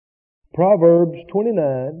Proverbs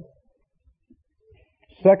 29,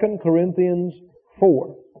 2 Corinthians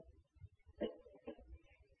 4.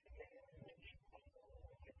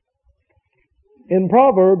 In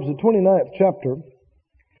Proverbs, the 29th chapter,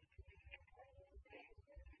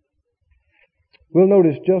 we'll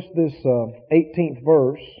notice just this 18th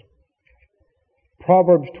verse.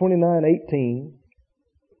 Proverbs 29:18.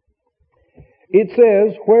 It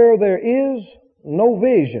says, "Where there is no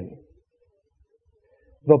vision,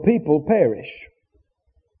 the people perish.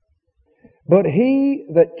 But he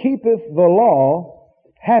that keepeth the law,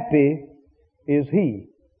 happy is he."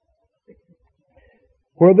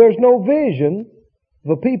 Where there's no vision,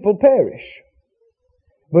 the people perish.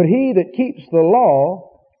 But he that keeps the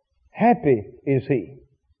law, happy is he.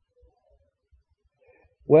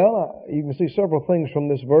 Well, you can see several things from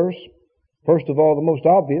this verse. First of all, the most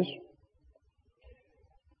obvious,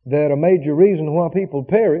 that a major reason why people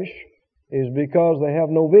perish is because they have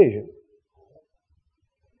no vision.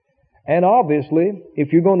 And obviously,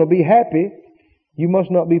 if you're going to be happy, you must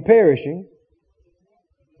not be perishing.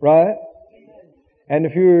 Right? And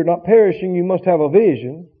if you're not perishing, you must have a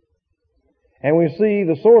vision. And we see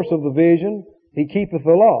the source of the vision, he keepeth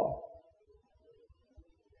the law.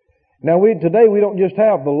 Now today we don't just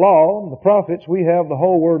have the law, the prophets, we have the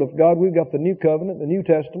whole Word of God. We've got the New Covenant, the New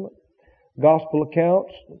Testament, gospel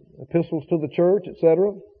accounts, epistles to the church,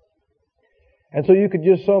 etc. And so you could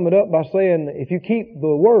just sum it up by saying, if you keep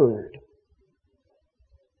the Word,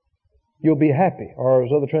 you'll be happy. Or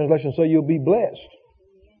as other translations say, you'll be blessed.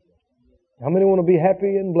 How many want to be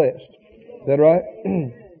happy and blessed? Is that right?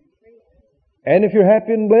 And if you're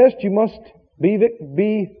happy and blessed, you must be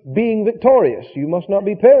being victorious. You must not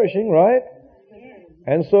be perishing, right?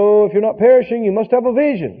 And so if you're not perishing, you must have a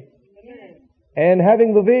vision. And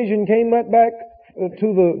having the vision came right back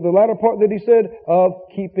to the latter part that he said of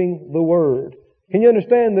keeping the Word. Can you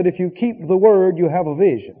understand that if you keep the Word, you have a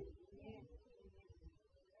vision?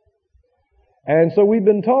 And so we've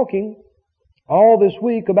been talking all this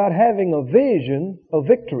week about having a vision of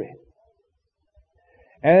victory.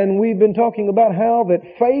 And we've been talking about how that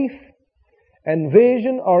faith and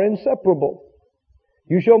vision are inseparable.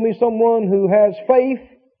 You show me someone who has faith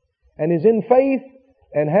and is in faith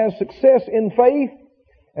and has success in faith,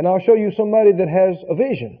 and I'll show you somebody that has a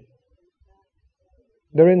vision.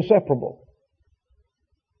 They're inseparable.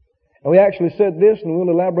 And we actually said this, and we'll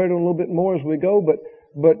elaborate on it a little bit more as we go,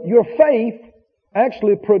 but your faith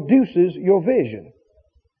actually produces your vision.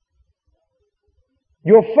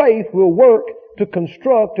 Your faith will work to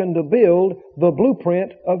construct and to build the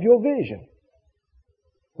blueprint of your vision.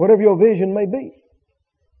 Whatever your vision may be.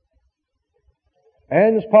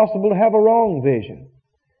 And it's possible to have a wrong vision.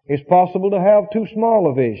 It's possible to have too small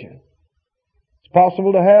a vision. It's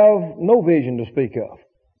possible to have no vision to speak of.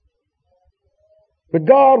 But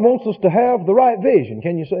God wants us to have the right vision.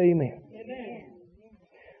 Can you say amen? Amen.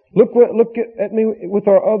 Look at me with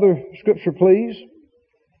our other scripture, please.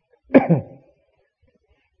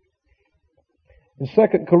 In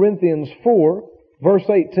 2 Corinthians 4, verse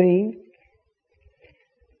 18,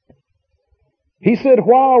 he said,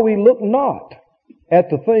 "While we look not at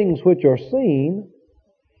the things which are seen,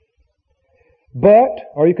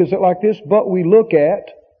 but," or you could say it like this, "but we look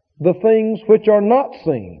at the things which are not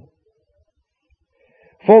seen.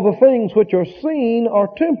 For the things which are seen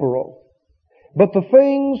are temporal, but the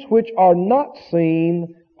things which are not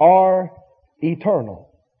seen are eternal."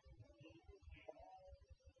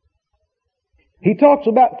 He talks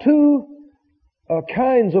about two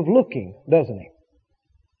kinds of looking, doesn't he?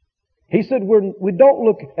 He said we don't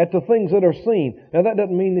look at the things that are seen. Now that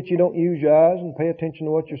doesn't mean that you don't use your eyes and pay attention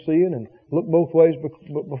to what you're seeing and look both ways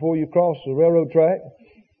before you cross the railroad track.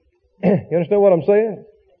 You understand what I'm saying?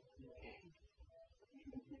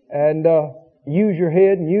 And use your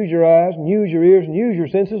head and use your eyes and use your ears and use your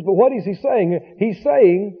senses. But what is he saying? He's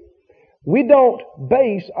saying we don't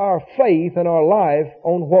base our faith and our life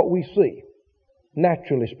on what we see,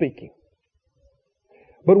 naturally speaking.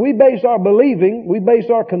 But we base our believing, we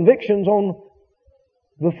base our convictions on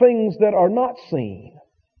the things that are not seen.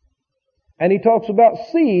 And he talks about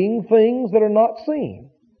seeing things that are not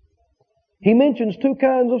seen. He mentions two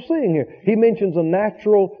kinds of seeing here. He mentions a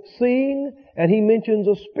natural seeing and he mentions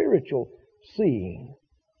a spiritual seeing.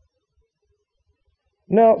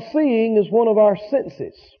 Now, seeing is one of our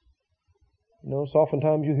senses. You know, so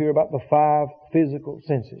oftentimes you hear about the 5 physical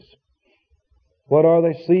senses. What are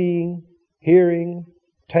they? Seeing, hearing,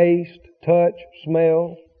 taste, touch,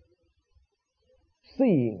 smell.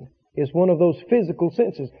 Seeing is one of those physical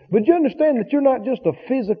senses. But you understand that you're not just a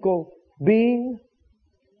physical being.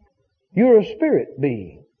 You're a spirit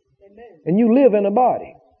being. And you live in a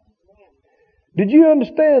body. Did you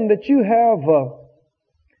understand that you have,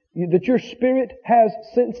 that your spirit has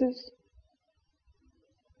senses?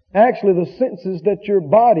 Actually, the senses that your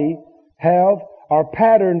body have are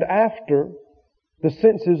patterned after the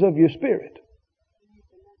senses of your spirit.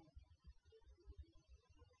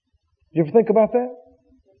 Did you ever think about that?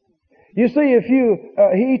 You see,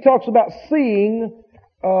 he talks about seeing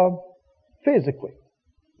physically.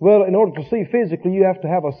 Well, in order to see physically, you have to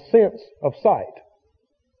have a sense of sight.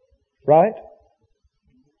 Right?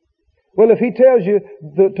 Well, if he tells you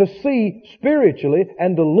to see spiritually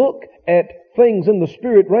and to look at things in the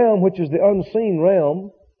spirit realm, which is the unseen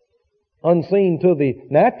realm, unseen to the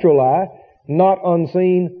natural eye, not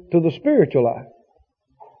unseen to the spiritual eye.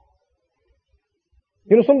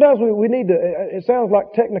 You know, sometimes we need to, it sounds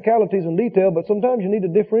like technicalities and detail, but sometimes you need to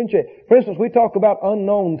differentiate. For instance, we talk about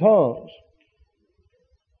unknown tongues.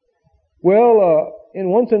 Well, in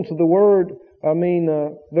one sense of the word,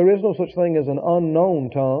 there is no such thing as an unknown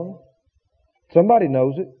tongue. Somebody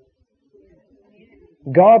knows it.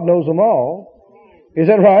 God knows them all. Is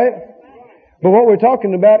that right? But what we're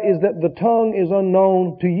talking about is that the tongue is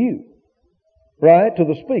unknown to you. Right? To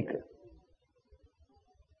the speaker.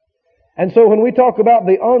 And so when we talk about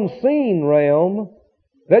the unseen realm,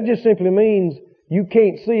 that just simply means you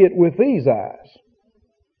can't see it with these eyes.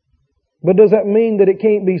 But does that mean that it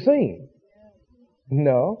can't be seen?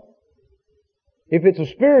 No. If it's a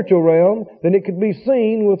spiritual realm, then it could be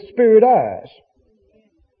seen with spirit eyes.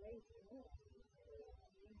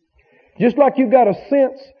 Just like you've got a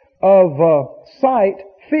sense of sight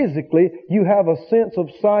physically, you have a sense of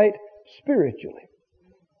sight spiritually.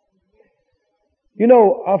 You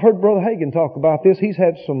know, I've heard Brother Hagin talk about this. He's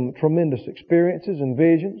had some tremendous experiences and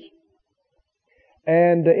visions.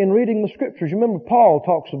 And in reading the Scriptures, you remember Paul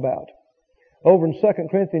talks about, over in 2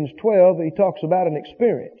 Corinthians 12, he talks about an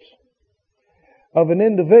experience of an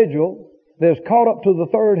individual that's caught up to the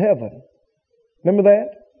third heaven. Remember that?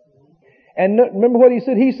 And remember what he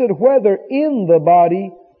said? He said, whether in the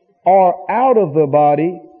body or out of the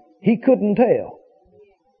body, he couldn't tell.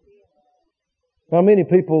 Now, many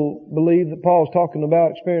people believe that Paul's talking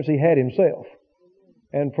about experience he had himself.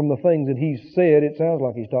 And from the things that he said, it sounds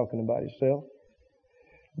like he's talking about himself.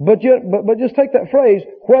 But just take that phrase,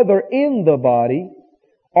 whether in the body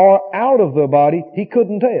or out of the body, he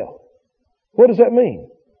couldn't tell. What does that mean?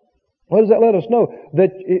 What does that let us know?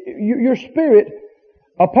 That your spirit,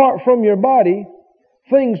 apart from your body,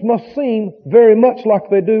 things must seem very much like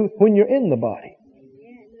they do when you're in the body.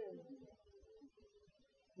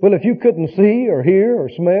 Well, if you couldn't see or hear or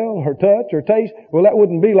smell or touch or taste, well, that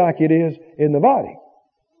wouldn't be like it is in the body.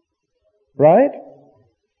 Right?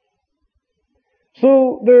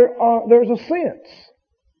 So there's a sense,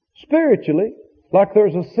 spiritually, like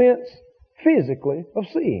there's a sense physically of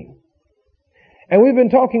seeing. And we've been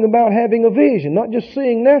talking about having a vision, not just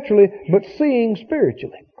seeing naturally, but seeing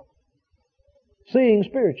spiritually. Seeing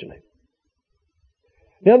spiritually.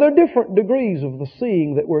 Now, there are different degrees of the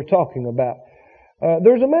seeing that we're talking about.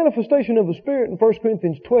 There's a manifestation of the Spirit in 1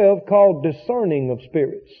 Corinthians 12 called discerning of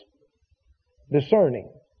spirits.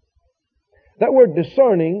 Discerning. That word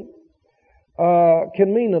discerning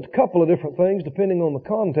can mean a couple of different things depending on the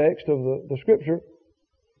context of the Scripture.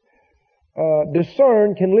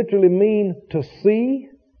 Discern can literally mean to see,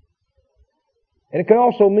 and it can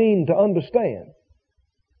also mean to understand.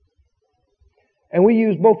 And we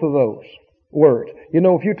use both of those words. You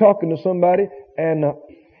know, if you're talking to somebody and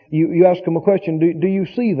you ask them a question, do you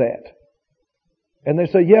see that? And they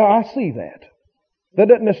say, yeah, I see that. That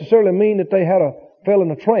doesn't necessarily mean that they fell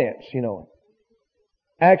in a trance, you know.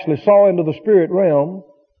 Actually saw into the spirit realm,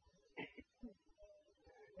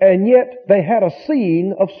 and yet they had a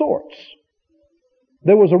seeing of sorts.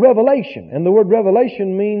 There was a revelation, and the word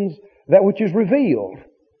revelation means that which is revealed.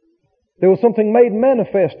 There was something made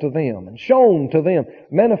manifest to them and shown to them.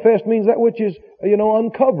 Manifest means that which is,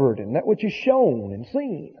 uncovered, and that which is shown and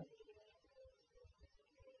seen.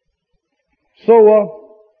 So,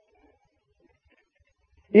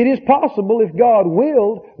 it is possible, if God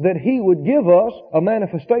willed, that He would give us a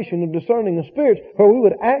manifestation of discerning of spirits where we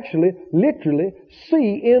would actually, literally,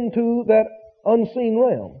 see into that unseen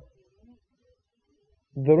realm.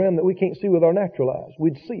 The realm that we can't see with our natural eyes.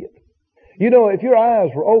 We'd see it. You know, if your eyes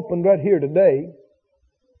were opened right here today,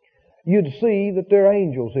 you'd see that there are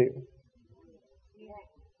angels here.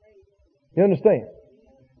 You understand?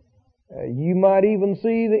 You might even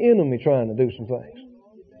see the enemy trying to do some things.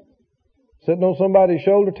 Sitting on somebody's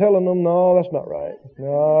shoulder telling them, no, that's not right.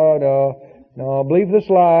 No, believe this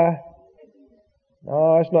lie.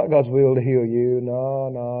 No, it's not God's will to heal you.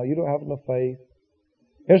 No, you don't have enough faith.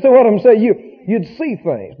 You understand what I'm saying? You'd see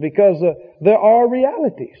things because there are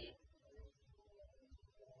realities.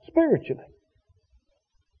 spiritually.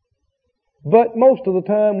 But most of the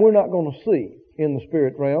time we're not going to see in the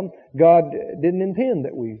spirit realm. God didn't intend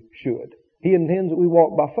that we should. He intends that we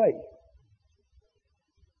walk by faith.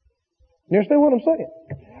 You understand what I'm saying?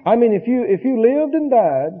 I mean, if you lived and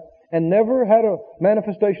died and never had a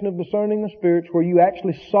manifestation of discerning the spirits where you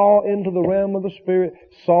actually saw into the realm of the Spirit,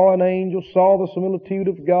 saw an angel, saw the similitude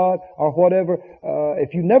of God or whatever,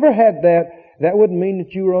 if you never had that, that wouldn't mean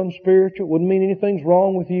that you were unspiritual. Wouldn't mean anything's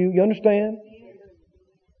wrong with you. You understand?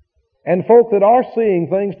 And folk that are seeing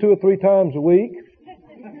things 2 or 3 times a week,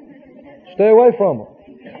 stay away from them.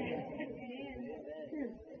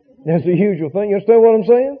 That's the usual thing. You understand what I'm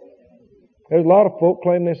saying? There's a lot of folk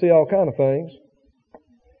claim they see all kind of things.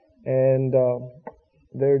 And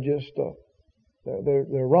they're just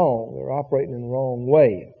they're wrong. They're operating in the wrong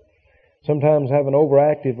way. Sometimes have an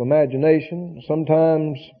overactive imagination.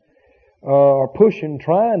 Sometimes are pushing,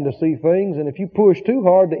 trying to see things. And if you push too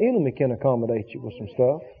hard, the enemy can accommodate you with some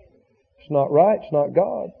stuff. It's not right. It's not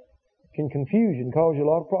God. It can confuse you and cause you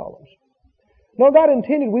a lot of problems. No, God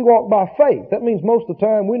intended we walk by faith. That means most of the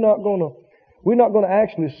time we're not going to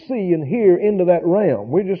actually see and hear into that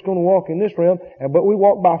realm. We're just going to walk in this realm, but we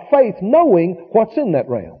walk by faith knowing what's in that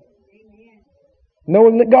realm.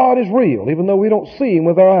 Knowing that God is real, even though we don't see Him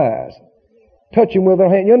with our eyes. Touch Him with our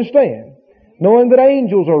hand. You understand? Knowing that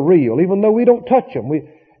angels are real, even though we don't touch them.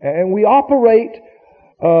 We operate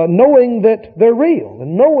knowing that they're real,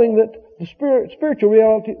 and knowing that the spiritual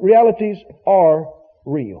realities are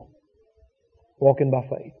real. Walking by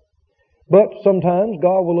faith. But sometimes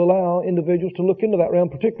God will allow individuals to look into that realm,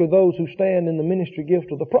 particularly those who stand in the ministry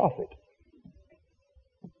gift of the prophet.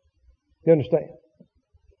 You understand?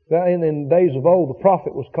 In days of old, the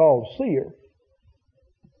prophet was called seer.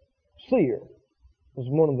 Seer was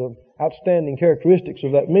one of the outstanding characteristics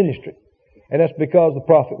of that ministry. And that's because the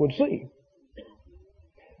prophet would see.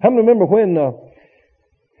 How many remember when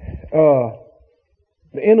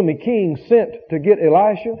the enemy king sent to get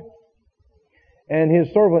Elisha? And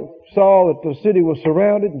his servant saw that the city was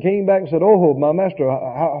surrounded and came back and said, "Oh, my master,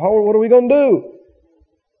 what are we going to do?"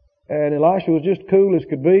 And Elisha was just cool as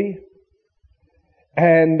could be.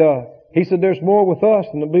 And he said, "There's more with us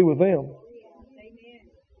than to be with them."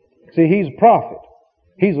 See, he's a prophet.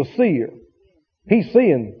 He's a seer. He's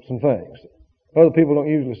seeing some things other people don't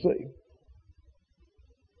usually see.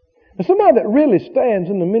 And somebody that really stands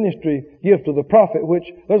in the ministry gift of the prophet,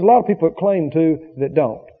 which there's a lot of people that claim to that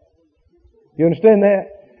don't. You understand that?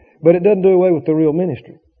 But it doesn't do away with the real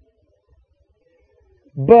ministry.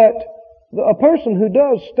 But a person who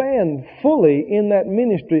does stand fully in that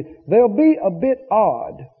ministry, they'll be a bit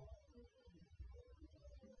odd.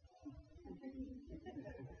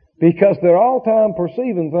 Because they're all the time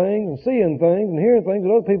perceiving things and seeing things and hearing things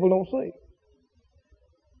that other people don't see.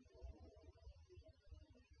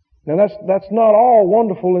 Now that's not all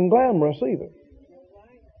wonderful and glamorous either.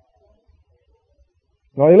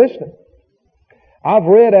 Are you listening? I've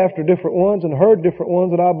read after different ones and heard different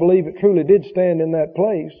ones that I believe it truly did stand in that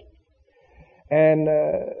place. And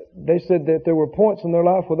they said that there were points in their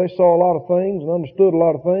life where they saw a lot of things and understood a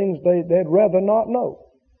lot of things they'd rather not know.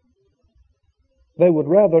 They would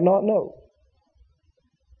rather not know.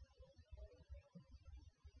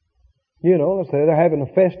 You know, let's say they're having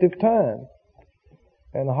a festive time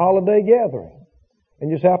and a holiday gathering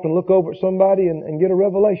and just happen to look over at somebody and get a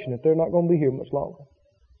revelation that they're not going to be here much longer.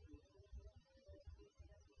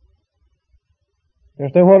 You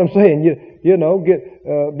understand what I'm saying? You know,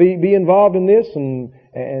 be involved in this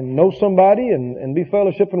and know somebody and be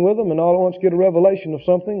fellowshipping with them, and all at once get a revelation of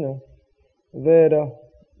something that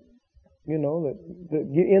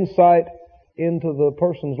get insight into the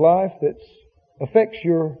person's life that affects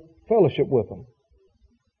your fellowship with them.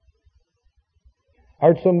 I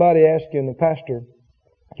heard somebody asking the pastor,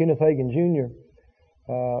 Kenneth Hagin Jr.,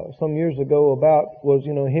 some years ago about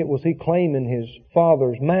was he claiming his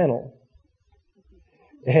father's mantle?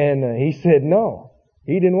 And he said no,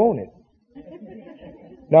 he didn't want it.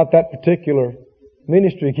 Not that particular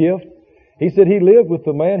ministry gift. He said he lived with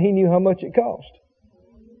the man, he knew how much it cost.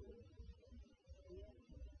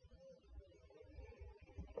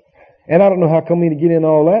 And I don't know how come to get in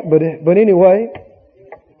all that, but anyway,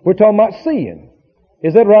 we're talking about seeing.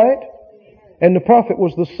 Is that right? And the prophet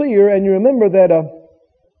was the seer, and you remember that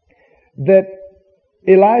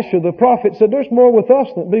Elisha, the prophet, said, "There's more with us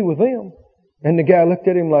than be with them." And the guy looked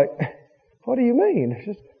at him like, "What do you mean? There's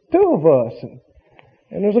just 2 of us,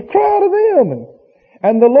 and there's a crowd of them."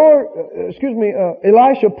 And the Lord,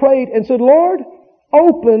 Elisha prayed and said, "Lord,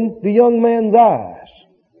 open the young man's eyes."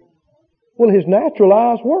 Well, his natural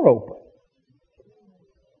eyes were open,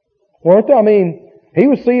 weren't they? I mean, he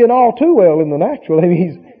was seeing all too well in the natural. I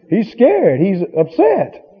mean, He's scared. He's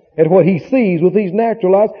upset at what he sees with these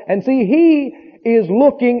natural eyes. And see, he is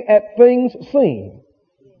looking at things seen,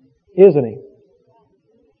 isn't he?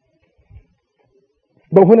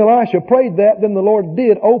 But when Elisha prayed that, then the Lord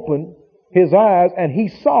did open his eyes, and he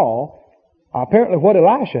saw, apparently what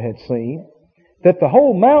Elisha had seen, that the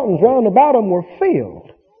whole mountains round about him were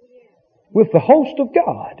filled with the host of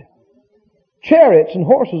God, chariots and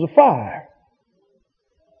horses of fire.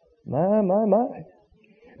 My.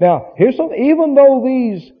 Now, here's something. Even though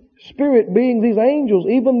these spirit beings, these angels,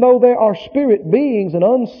 even though they are spirit beings and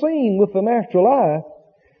unseen with the natural eye,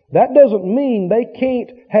 that doesn't mean they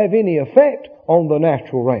can't have any effect on the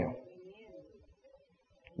natural realm.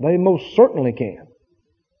 They most certainly can.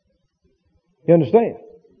 You understand?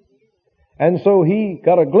 And so he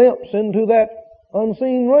got a glimpse into that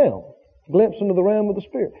unseen realm. Glimpse into the realm of the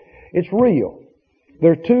Spirit. It's real.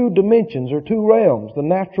 There are two dimensions, or two realms, the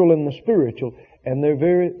natural and the spiritual, and they're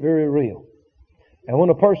very, very real. And when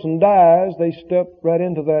a person dies, they step right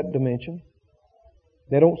into that dimension.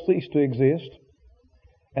 They don't cease to exist.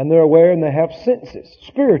 And they're aware, and they have senses,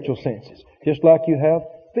 spiritual senses, just like you have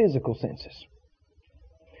physical senses.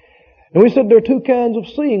 And we said there are two kinds of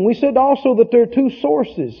seeing. We said also that there are two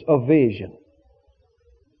sources of vision.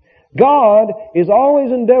 God is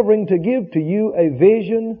always endeavoring to give to you a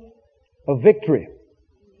vision of victory,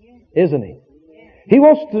 isn't He? He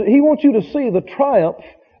wants you to see the triumph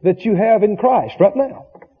that you have in Christ right now.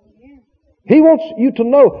 He wants you to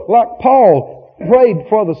know, like Paul prayed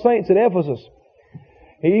for the saints at Ephesus.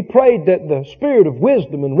 He prayed that the spirit of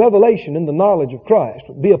wisdom and revelation in the knowledge of Christ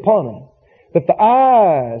would be upon them, that the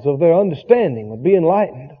eyes of their understanding would be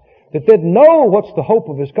enlightened, that they'd know what's the hope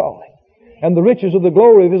of His calling, and the riches of the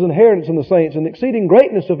glory of His inheritance in the saints, and the exceeding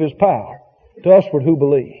greatness of His power to usward who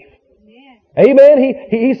believe. Amen.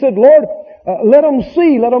 He said, Lord, let them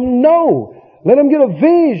see, let them know, let them get a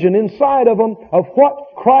vision inside of them of what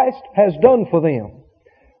Christ has done for them.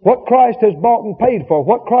 What Christ has bought and paid for,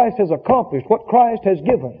 what Christ has accomplished, what Christ has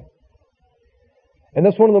given. And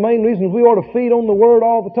that's one of the main reasons we ought to feed on the Word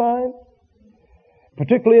all the time.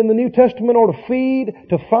 Particularly in the New Testament, ought to feed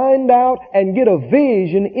to find out and get a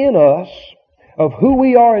vision in us of who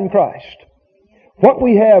we are in Christ, what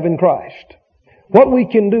we have in Christ, what we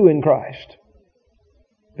can do in Christ.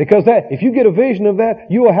 Because if you get a vision of that,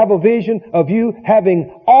 you will have a vision of you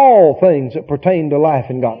having all things that pertain to life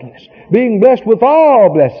and godliness, being blessed with all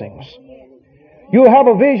blessings. You'll have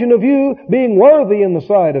a vision of you being worthy in the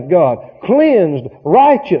sight of God, cleansed,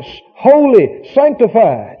 righteous, holy,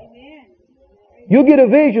 sanctified. You'll get a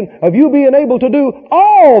vision of you being able to do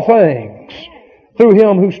all things through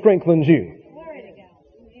Him who strengthens you.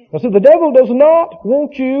 Now, see, the devil does not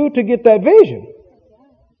want you to get that vision.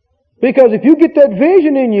 Because if you get that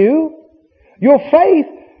vision in you, your faith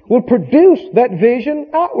will produce that vision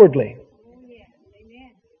outwardly.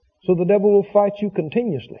 So the devil will fight you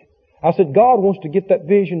continuously. I said God wants to get that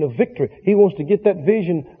vision of victory. He wants to get that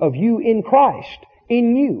vision of you in Christ,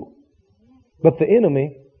 in you. But the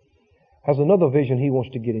enemy has another vision he wants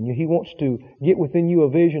to get in you. He wants to get within you a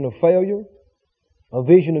vision of failure, a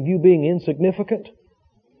vision of you being insignificant,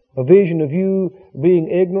 a vision of you being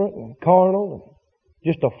ignorant and carnal, and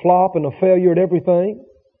just a flop and a failure at everything.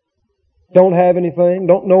 Don't have anything,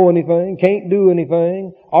 don't know anything, can't do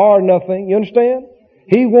anything, are nothing. You understand?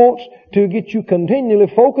 He wants to get you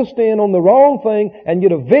continually focused in on the wrong thing and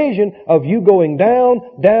get a vision of you going down,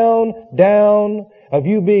 down, down, of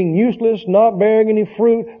you being useless, not bearing any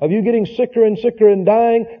fruit, of you getting sicker and sicker and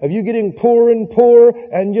dying, of you getting poorer and poorer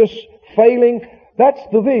and just failing. That's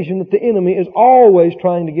the vision that the enemy is always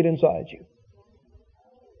trying to get inside you.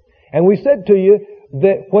 And we said to you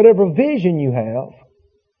that whatever vision you have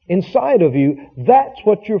inside of you, that's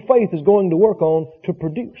what your faith is going to work on to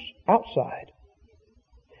produce outside.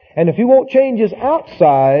 And if you want changes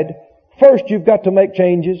outside, first you've got to make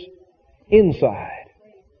changes inside.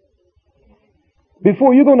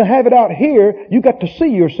 Before you're going to have it out here, you've got to see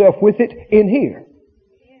yourself with it in here.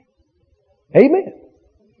 Amen.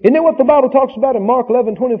 Isn't that what the Bible talks about in Mark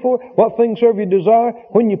 11:24? What things soever you desire,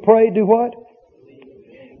 when you pray, do what?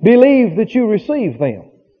 Believe that you receive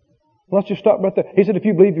them. Let's just stop right there. He said if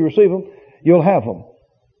you believe you receive them, you'll have them.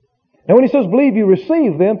 Now when he says believe you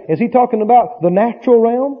receive them, is he talking about the natural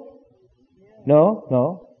realm?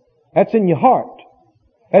 No. That's in your heart.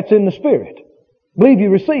 That's in the Spirit. Believe you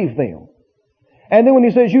receive them. And then when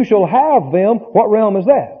he says you shall have them, what realm is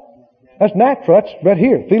that? That's natural. That's right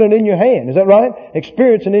here. Feeling in your hand. Is that right?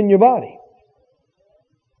 Experiencing in your body.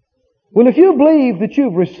 Well, if you believe that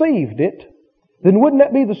you've received it, then wouldn't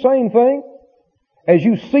that be the same thing as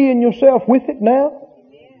you seeing yourself with it now?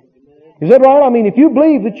 Is that right? I mean, if you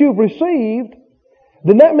believe that you've received,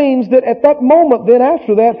 then that means that at that moment, then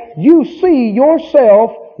after that, you see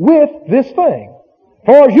yourself with this thing. As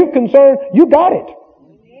far as you're concerned, you got it.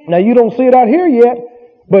 Now you don't see it out here yet,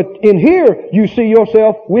 but in here you see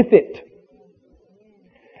yourself with it.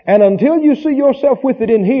 And until you see yourself with it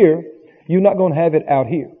in here, you're not going to have it out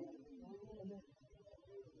here.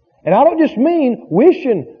 And I don't just mean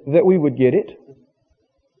wishing that we would get it.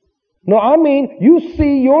 No, I mean you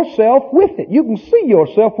see yourself with it. You can see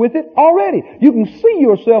yourself with it already. You can see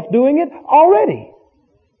yourself doing it already.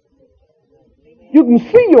 You can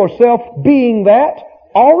see yourself being that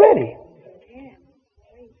already.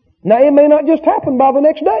 Now, it may not just happen by the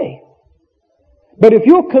next day. But if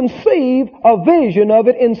you'll conceive a vision of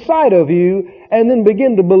it inside of you and then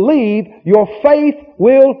begin to believe, your faith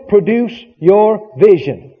will produce your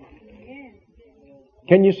vision.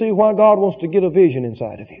 Can you see why God wants to get a vision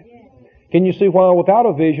inside of you? Can you see why without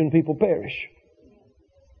a vision people perish?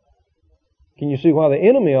 Can you see why the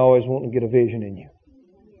enemy always wants to get a vision in you?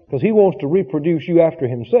 Because he wants to reproduce you after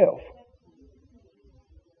himself.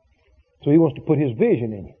 So he wants to put his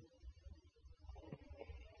vision in you.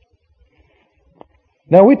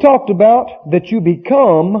 Now we talked about that you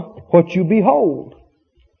become what you behold.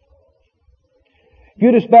 If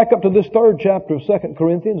you just back up to this third chapter of 2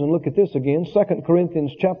 Corinthians and look at this again, 2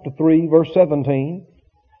 Corinthians chapter 3 verse 17.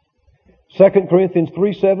 2 Corinthians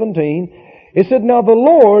 3:17, it said, "Now the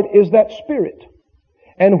Lord is that Spirit,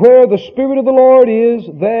 and where the Spirit of the Lord is,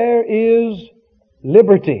 there is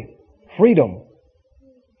liberty," freedom.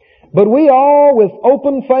 "But we all with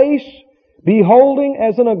open face, beholding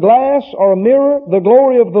as in a glass or a mirror the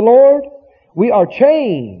glory of the Lord, we are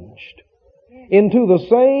changed into the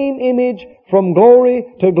same image from glory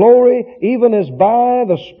to glory, even as by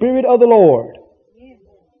the Spirit of the Lord."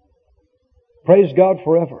 Praise God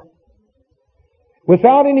forever.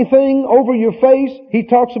 Without anything over your face, he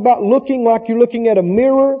talks about looking like you're looking at a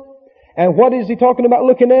mirror. And what is he talking about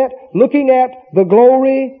looking at? Looking at the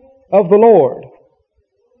glory of the Lord.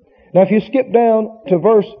 Now if you skip down to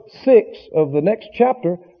verse 6 of the next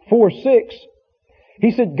chapter, 4:6,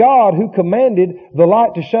 he said, "God who commanded the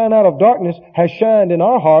light to shine out of darkness has shined in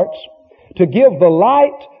our hearts to give the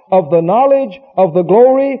light of the knowledge of the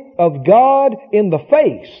glory of God in the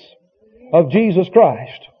face of Jesus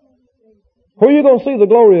Christ." Where are you going to see the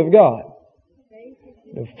glory of God?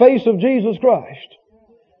 The face of Jesus Christ.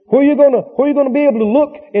 Where are you going to be able to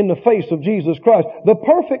look in the face of Jesus Christ? The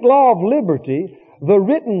perfect law of liberty, the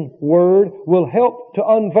written word, will help to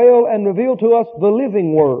unveil and reveal to us the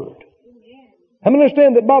living word. How many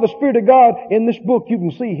understand that by the Spirit of God in this book you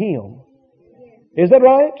can see Him? Is that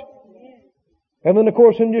right? And then of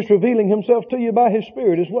course Him just revealing Himself to you by His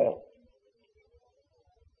Spirit as well.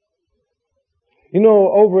 You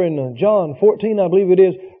know, over in John 14, I believe it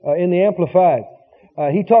is, in the Amplified,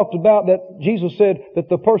 he talked about that Jesus said that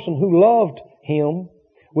the person who loved Him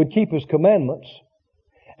would keep His commandments.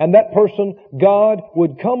 And that person, God,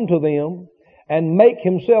 would come to them and make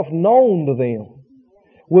Himself known to them,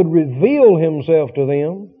 would reveal Himself to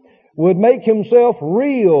them, would make Himself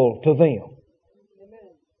real to them.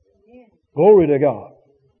 Glory to God.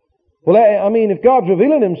 Well, I mean, if God's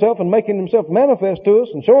revealing Himself and making Himself manifest to us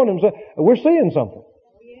and showing Himself, we're seeing something.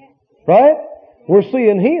 Right? We're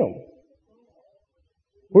seeing Him.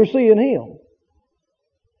 We're seeing Him.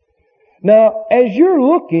 Now, as you're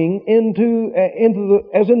looking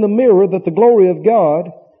as in the mirror, that the glory of God,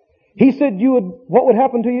 He said what would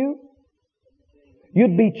happen to you?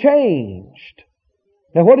 You'd be changed.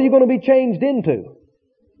 Now, what are you going to be changed into?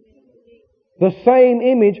 The same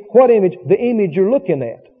image. What image? The image you're looking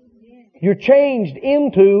at. You're changed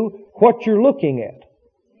into what you're looking at.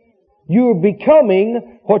 You're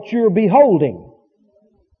becoming what you're beholding.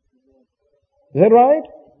 Is that right?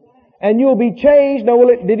 And you'll be changed. Now,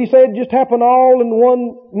 did he say it just happen all in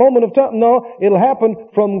one moment of time? No, it'll happen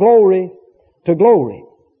from glory to glory.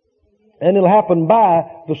 And it'll happen by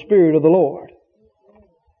the Spirit of the Lord.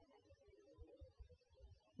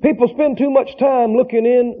 People spend too much time looking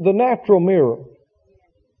in the natural mirror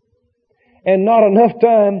and not enough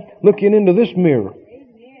time looking into this mirror.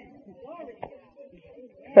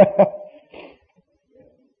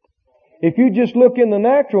 If you just look in the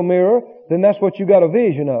natural mirror, then that's what you got a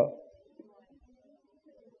vision of.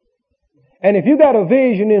 And if you got a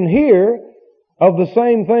vision in here of the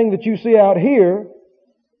same thing that you see out here,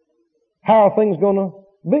 how are things going to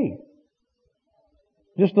be?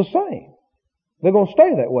 Just the same. They're going to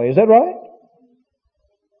stay that way. Is that right?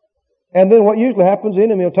 And then what usually happens, the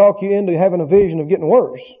enemy will talk you into having a vision of getting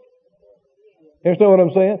worse. You understand what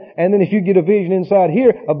I'm saying? And then if you get a vision inside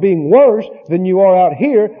here of being worse than you are out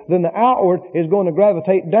here, then the outward is going to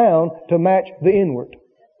gravitate down to match the inward.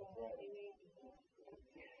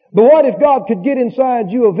 But what if God could get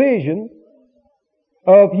inside you a vision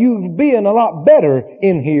of you being a lot better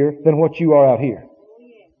in here than what you are out here?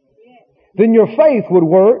 Then your faith would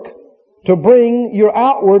work to bring your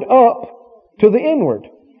outward up to the inward.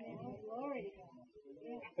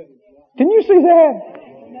 Can you see that?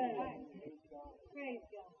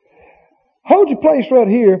 Hold your place right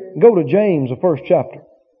here. Go to James, the first chapter.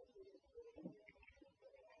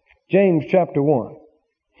 James chapter 1.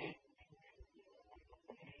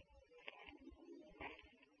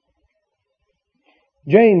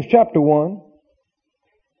 James chapter 1.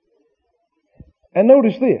 And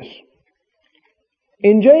notice this.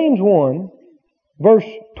 In James 1, verse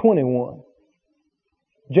 21.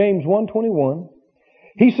 James 1:21.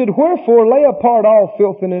 He said, "Wherefore lay apart all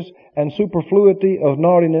filthiness and superfluity of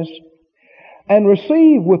naughtiness, and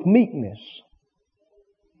receive with meekness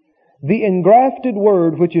the engrafted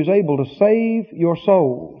word which is able to save your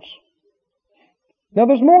souls." Now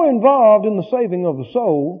there's more involved in the saving of the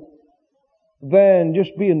soul than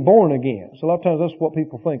just being born again. So a lot of times that's what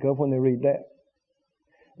people think of when they read that.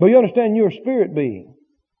 But you understand, you're a spirit being.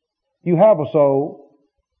 You have a soul,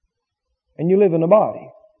 and you live in a body.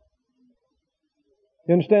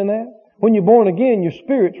 You understand that? When you're born again, your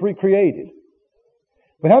spirit's recreated.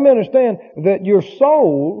 But how many understand that your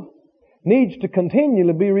soul needs to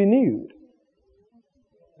continually be renewed?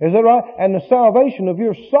 Is that right? And the salvation of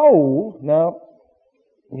your soul, now,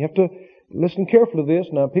 you have to listen carefully to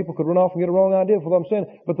this. Now, people could run off and get a wrong idea of what I'm saying.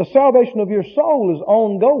 But the salvation of your soul is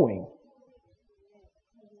ongoing.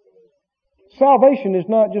 Salvation is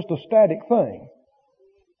not just a static thing.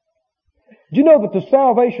 Do you know that the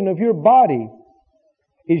salvation of your body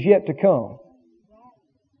is yet to come?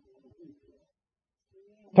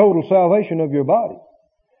 Total salvation of your body.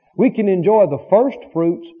 We can enjoy the first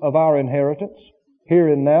fruits of our inheritance here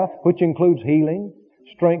and now, which includes healing,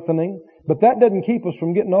 strengthening, but that doesn't keep us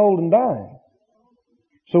from getting old and dying.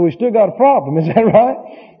 So we still got a problem, is that right?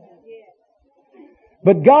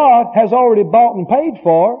 But God has already bought and paid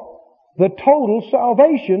for the total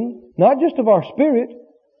salvation, not just of our spirit,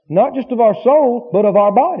 not just of our soul, but of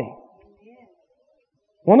our body.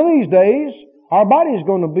 One of these days, our body is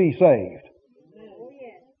going to be saved,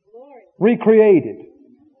 recreated.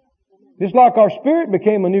 Just like our spirit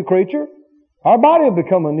became a new creature, our body will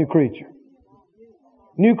become a new creature.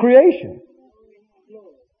 New creation.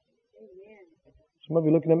 Some of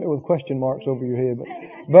you looking at me with question marks over your head.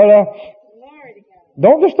 But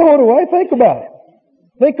don't just throw it away. Think about it.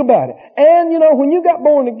 Think about it. And, you know, when you got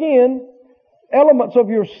born again, elements of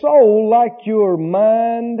your soul, like your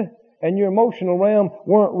mind and your emotional realm,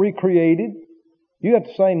 weren't recreated. You got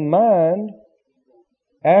the same mind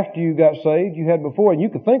after you got saved you had before, and you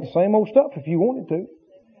could think the same old stuff if you wanted to.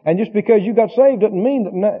 And just because you got saved doesn't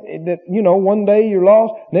mean that you know, one day you're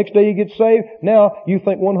lost, next day you get saved, now you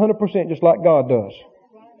think 100% just like God does.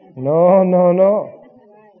 No, no, no.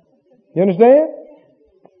 You understand?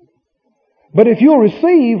 But if you'll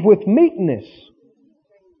receive with meekness,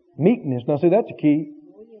 now see, that's a key.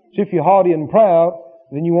 See, if you're haughty and proud,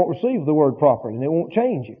 then you won't receive the word properly, and it won't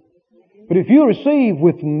change you. But if you receive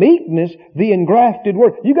with meekness the engrafted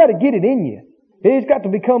word, you got to get it in you. It's got to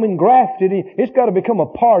become engrafted in. It's got to become a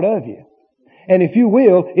part of you. And if you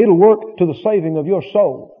will, it'll work to the saving of your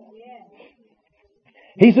soul.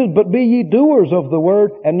 He says, "But be ye doers of the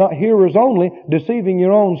word, and not hearers only, deceiving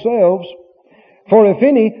your own selves. For if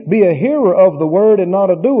any be a hearer of the word and not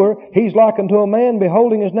a doer, he's like unto a man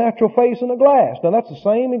beholding his natural face in a glass." Now that's the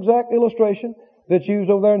same exact illustration that's used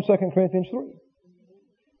over there in 2 Corinthians 3.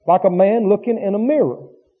 Like a man looking in a mirror.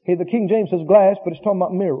 Here the King James says glass, but it's talking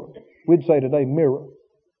about mirror. We'd say today mirror.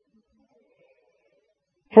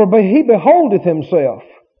 "For he beholdeth himself."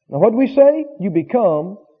 Now what do we say? You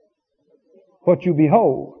become what you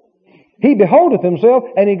behold. "He beholdeth himself,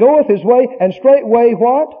 and he goeth his way, and straightway"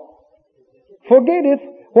 what? "Forgetteth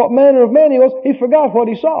what manner of man he was." He forgot what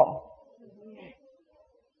he saw.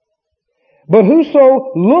 "But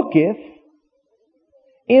whoso looketh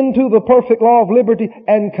into the perfect law of liberty,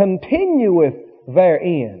 and continueth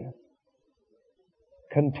therein."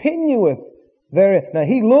 Continueth therein. Now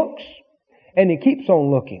he looks, and he keeps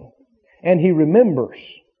on looking, and he remembers.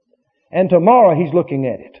 And tomorrow he's looking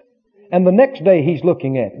at it. And the next day he's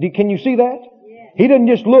looking at it. Can you see that? He doesn't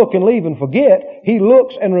just look and leave and forget. He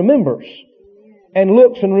looks and remembers. And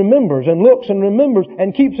looks and remembers, and looks and remembers,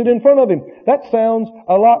 and keeps it in front of him. That sounds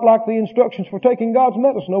a lot like the instructions for taking God's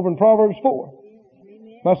medicine over in Proverbs 4.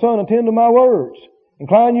 "My son, attend to my words.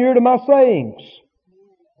 Incline your ear to my sayings."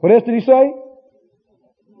 What else did he say?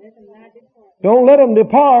 Don't let them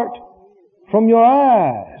depart from your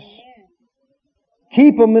eyes.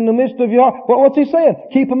 Keep them in the midst of your heart. What's he saying?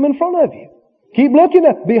 Keep them in front of you. Keep looking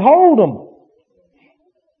at, behold them.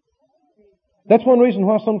 That's one reason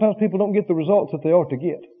why sometimes people don't get the results that they ought to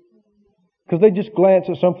get. Because they just glance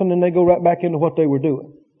at something and they go right back into what they were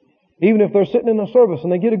doing. Even if they're sitting in a service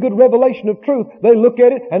and they get a good revelation of truth, they look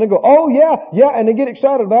at it and they go, oh yeah, and they get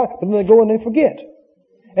excited about it, but then they go and they forget.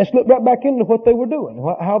 And slip right back into what they were doing,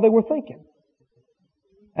 how they were thinking.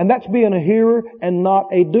 And that's being a hearer and not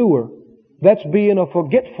a doer. That's being a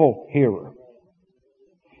forgetful hearer.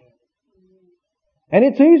 And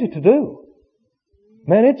it's easy to do.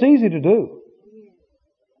 Man, it's easy to do.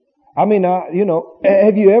 I mean,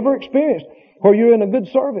 have you ever experienced where you're in a good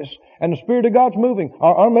service and the Spirit of God's moving?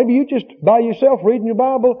 Or maybe you just by yourself reading your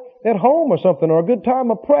Bible at home or something, or a good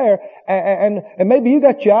time of prayer, and maybe you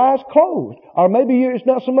got your eyes closed. Or maybe it's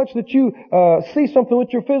not so much that you see something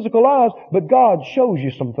with your physical eyes, but God shows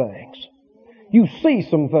you some things. You see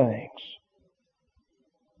some things.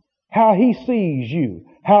 How He sees you.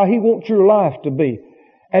 How He wants your life to be.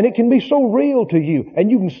 And it can be so real to you, and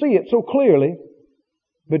you can see it so clearly.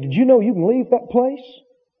 But did you know you can leave that place?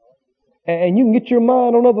 And you can get your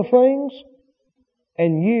mind on other things,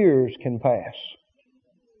 and years can pass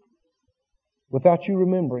without you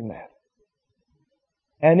remembering that.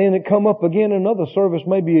 And then it come up again in another service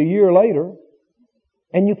maybe a year later,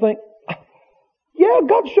 and you think, yeah,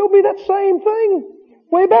 God showed me that same thing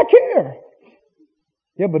way back here.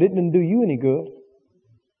 Yeah, but it didn't do you any good.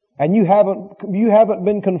 And you haven't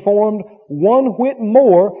been conformed one whit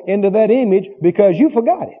more into that image because you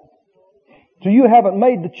forgot it. So you haven't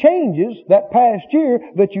made the changes that past year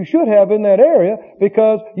that you should have in that area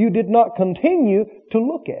because you did not continue to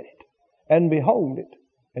look at it and behold it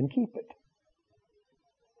and keep it.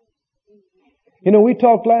 You know, we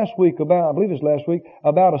talked last week about, I believe it's last week,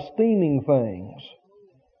 about esteeming things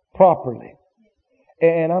properly.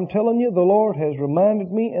 And I'm telling you, the Lord has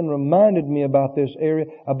reminded me about this area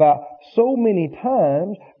about so many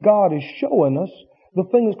times God is showing us the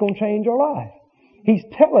thing that's going to change our life. He's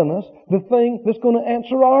telling us the thing that's going to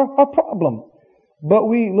answer our problem. But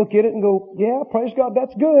we look at it and go, yeah, praise God,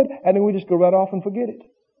 that's good. And then we just go right off and forget it.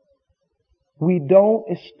 We don't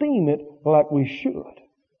esteem it like we should.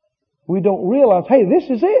 We don't realize, hey, this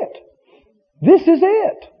is it. This is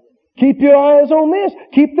it. Keep your eyes on this.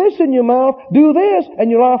 Keep this in your mouth. Do this, and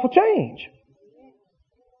your life will change.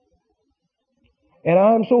 And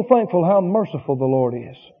I'm so thankful how merciful the Lord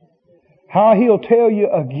is. How He'll tell you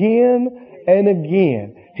again and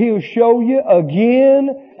again. He'll show you again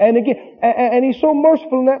and again. And He's so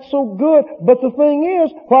merciful and that's so good. But the thing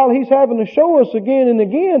is, while He's having to show us again and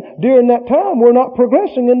again, during that time, we're not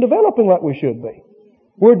progressing and developing like we should be.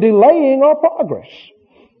 We're delaying our progress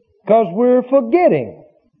because we're forgetting.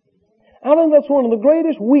 I think that's one of the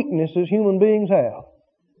greatest weaknesses human beings have,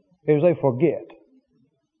 is they forget.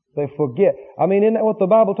 They forget. I mean, isn't that what the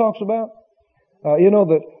Bible talks about?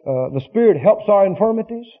 That the Spirit helps our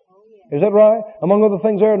infirmities. Is that right? Among other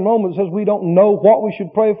things there in Romans, it says we don't know what we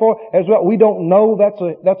should pray for. As well, we don't know,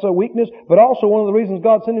 that's a weakness. But also one of the reasons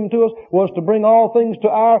God sent Him to us was to bring all things to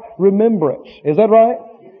our remembrance. Is that right?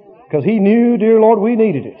 Because He knew, dear Lord, we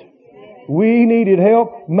needed it. We needed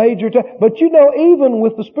help major time. But you know, even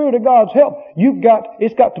with the Spirit of God's help,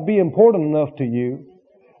 it's got to be important enough to you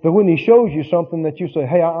that when He shows you something that you say,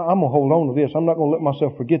 hey, I'm going to hold on to this. I'm not going to let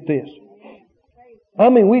myself forget this. I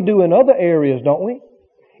mean, we do in other areas, don't we?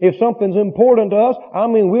 If something's important to us, I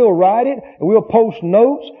mean, we'll write it, we'll post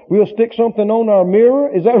notes, we'll stick something on our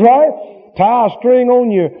mirror. Is that right? Tie a string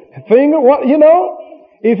on your finger. What,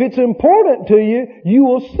 if it's important to you, you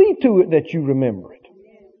will see to it that you remember it.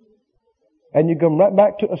 And you come right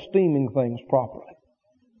back to esteeming things properly.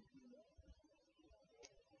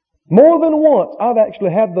 More than once, I've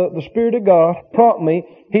actually had the Spirit of God prompt me.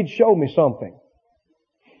 He'd show me something.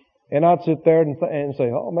 And I'd sit there and say,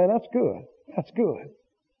 oh man, that's good. That's good.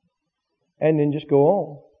 And then just go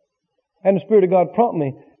on. And the Spirit of God prompt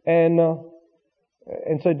me and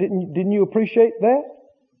say, didn't you appreciate that?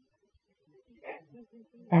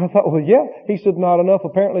 And I thought, well, yeah. He said, not enough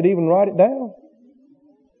apparently to even write it down.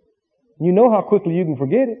 You know how quickly you can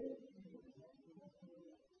forget it.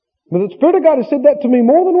 But the Spirit of God has said that to me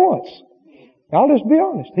more than once. I'll just be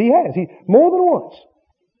honest. He has. More than once.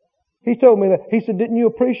 He told me that. He said, didn't you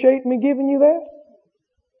appreciate me giving you that?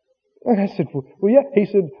 And I said, well, yeah. He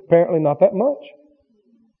said, apparently not that much.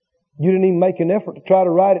 You didn't even make an effort to try to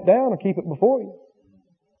write it down or keep it before you.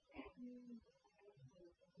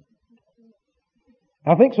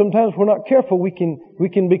 I think sometimes if we're not careful, we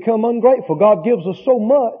can become ungrateful. God gives us so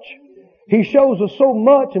much. He shows us so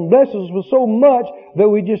much and blesses us with so much that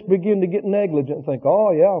we just begin to get negligent and think,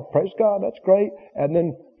 oh yeah, praise God, that's great. And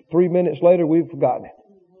then 3 minutes later, we've forgotten it.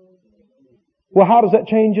 Well, how does that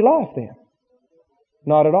change your life then?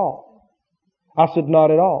 Not at all. I said,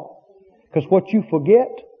 not at all. Because what you forget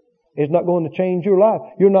is not going to change your life.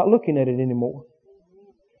 You're not looking at it anymore.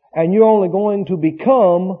 And you're only going to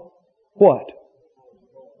become what?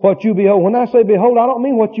 What you behold. When I say behold, I don't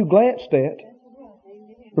mean what you glanced at.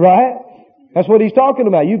 Right? That's what he's talking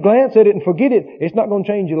about. You glance at it and forget it. It's not going to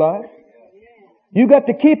change your life. You got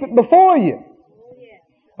to keep it before you.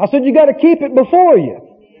 I said you got to keep it before you.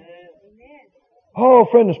 Oh,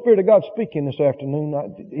 friend, the Spirit of God's speaking this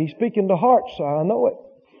afternoon. He's speaking to hearts. I know it.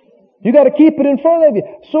 You got to keep it in front of you.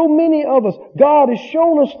 So many of us, God has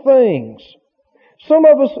shown us things. Some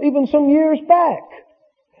of us even some years back.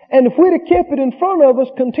 And if we'd have kept it in front of us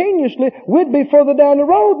continuously, we'd be further down the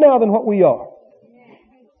road now than what we are.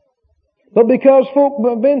 But because folk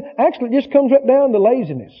have been, actually it just comes right down to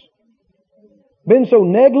laziness. Been so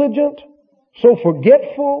negligent, so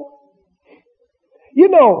forgetful. You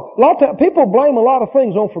know, a lot of times people blame a lot of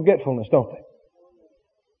things on forgetfulness, don't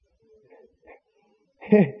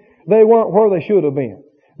they? They weren't where they should have been.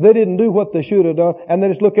 They didn't do what they should have done, and they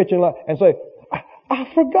just look at you and say, I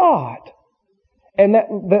forgot. And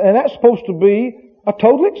that's supposed to be a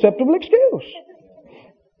totally acceptable excuse.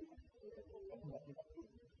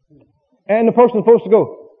 And the person's supposed to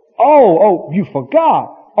go, oh, you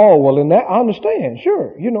forgot. Oh, well, in that, I understand.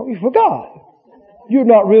 Sure, you forgot. You're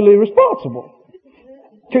not really responsible.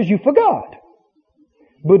 Because you forgot.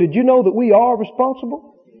 But did you know that we are responsible?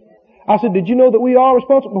 I said, did you know that we are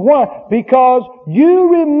responsible? Why? Because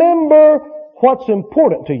you remember what's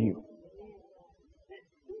important to you.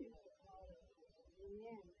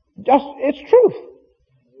 It's truth.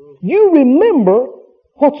 You remember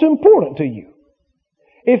what's important to you.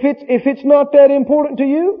 If it's not that important to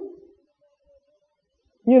you,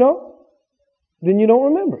 then you don't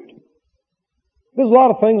remember it. There's a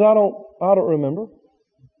lot of things I don't remember.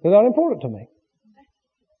 They're not important to me.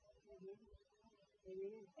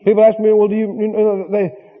 People ask me, well,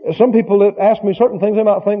 some people that ask me certain things, they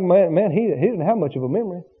might think, man, he didn't have much of a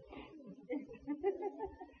memory.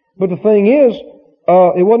 But the thing is,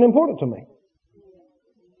 it wasn't important to me.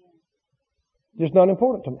 Just not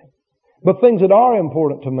important to me. But things that are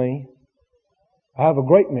important to me, I have a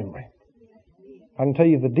great memory. I can tell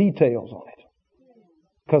you the details on it.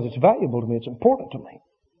 Because it's valuable to me. It's important to me.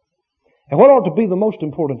 And what ought to be the most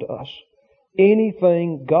important to us?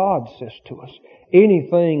 Anything God says to us.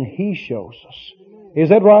 Anything He shows us. Is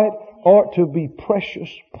that right? Ought to be precious,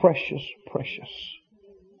 precious, precious.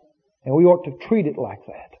 And we ought to treat it like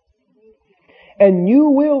that. And you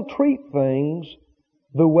will treat things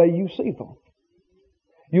the way you see them.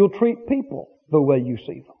 You'll treat people the way you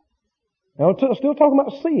see them. Now, I'm still talking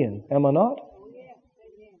about seeing, am I not?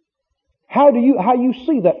 How you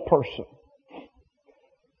see that person.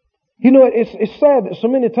 It's sad that so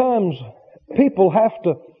many times people have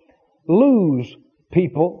to lose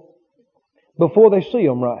people before they see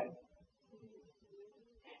them right.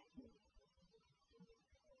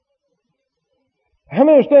 How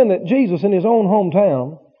many understand that Jesus in His own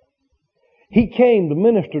hometown, He came to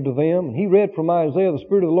minister to them, and He read from Isaiah, the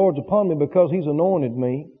Spirit of the Lord's upon me because He's anointed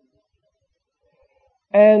me.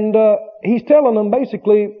 And He's telling them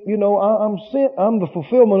basically, I'm sent, I'm the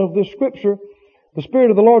fulfillment of this scripture. The Spirit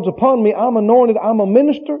of the Lord's upon me. I'm anointed. I'm a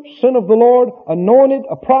minister, sent of the Lord, anointed,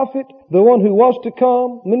 a prophet, the one who was to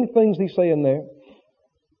come. Many things He's saying there.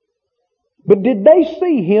 But did they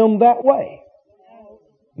see Him that way?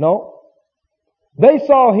 No. They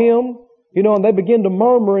saw Him, and they began to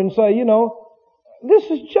murmur and say, this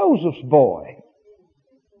is Joseph's boy,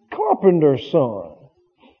 carpenter's son.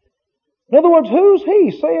 In other words, who's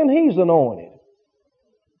he saying he's anointed?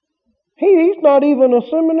 He's not even a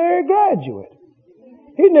seminary graduate.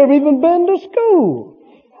 He's never even been to school.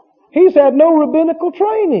 He's had no rabbinical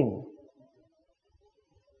training.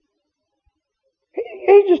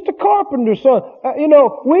 He's just a carpenter's son.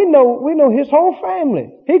 We know his whole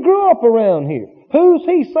family. He grew up around here. Who's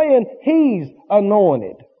he saying he's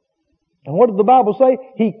anointed? And what did the Bible say?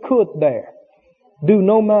 He could there do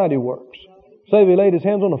no mighty works. Save He laid His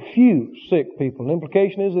hands on a few sick people. The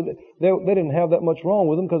implication is that they didn't have that much wrong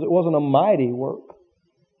with them because it wasn't a mighty work.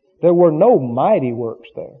 There were no mighty works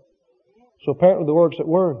there. So apparently the works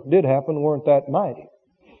that did happen weren't that mighty.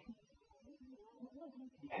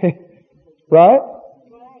 Right?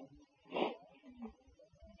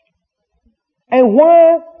 And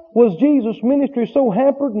why was Jesus' ministry so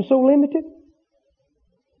hampered and so limited?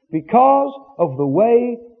 Because of the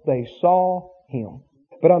way they saw Him.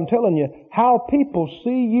 But I'm telling you, how people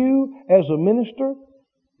see you as a minister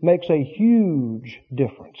makes a huge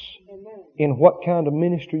difference in what kind of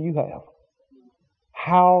ministry you have.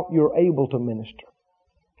 How you're able to minister.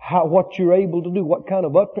 What you're able to do. What kind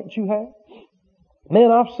of utterance you have. Man,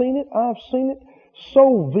 I've seen it. I've seen it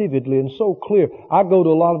so vividly and so clear. I go to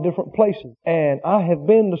a lot of different places, and I have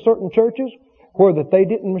been to certain churches where that they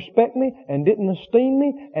didn't respect me and didn't esteem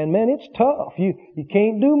me, and man, it's tough. You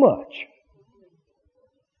can't do much.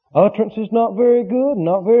 Utterance is not very good,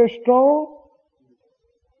 not very strong.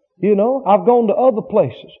 You know, I've gone to other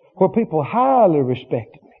places where people highly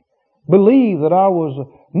respected me, believed that I was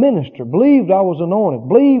a minister, believed I was anointed,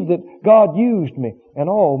 believed that God used me. And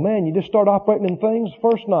oh man, you just start operating in things the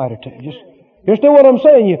first night or two. You understand what I'm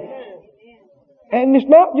saying? And it's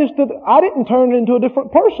not just that I didn't turn into a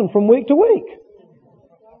different person from week to week.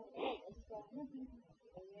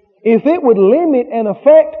 If it would limit and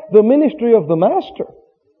affect the ministry of the Master,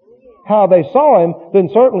 how they saw Him, then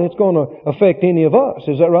certainly it's going to affect any of us.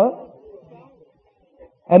 Is that right?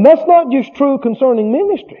 And that's not just true concerning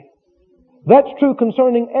ministry. That's true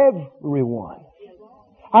concerning everyone.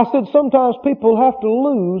 I said sometimes people have to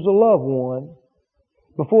lose a loved one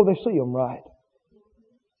before they see them right.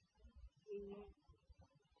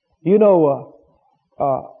 You know,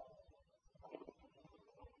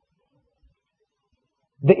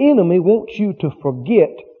 the enemy wants you to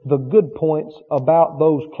forget the good points about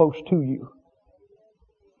those close to you.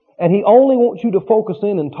 And he only wants you to focus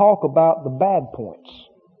in and talk about the bad points.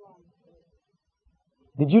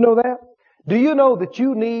 Did you know that? Do you know that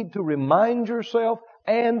you need to remind yourself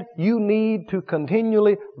and you need to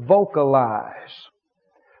continually vocalize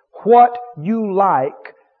what you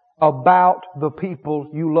like about the people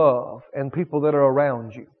you love and people that are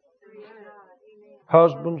around you?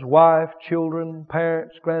 Husbands, wife, children,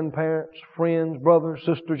 parents, grandparents, friends, brothers,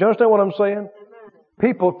 sisters. You understand what I'm saying?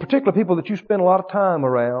 People, particularly people that you spend a lot of time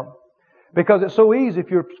around. Because it's so easy, if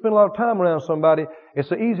you spend a lot of time around somebody, it's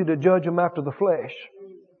so easy to judge them after the flesh.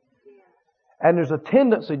 And there's a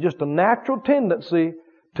tendency, just a natural tendency,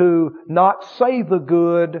 to not say the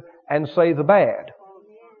good and say the bad.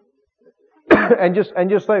 and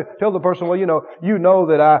just say, tell the person, well, you know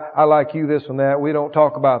that I like you, this and that. We don't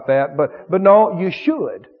talk about that. But no, you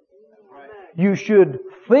should. You should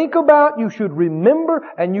think about, you should remember,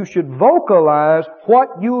 and you should vocalize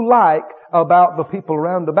what you like about the people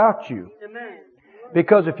around about you.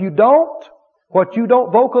 Because if you don't, what you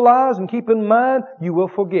don't vocalize and keep in mind, you will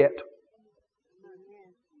forget.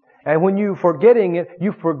 And when you're forgetting it,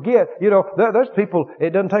 you forget. There's people,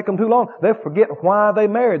 it doesn't take them too long, they forget why they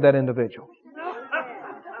married that individual.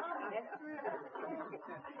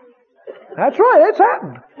 That's right, it's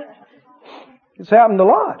happened. It's happened a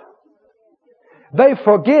lot. They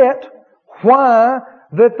forget why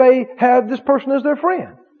that they have this person as their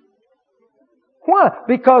friend. Why?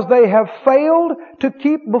 Because they have failed to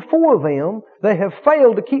keep before them, they have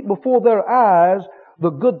failed to keep before their eyes the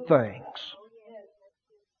good things.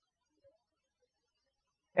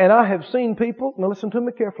 And I have seen people, now listen to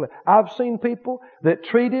me carefully, I've seen people that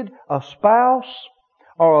treated a spouse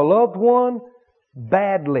or a loved one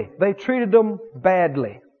badly. They treated them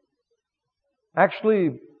badly.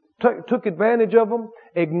 Actually took advantage of them,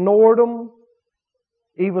 ignored them,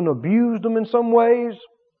 even abused them in some ways.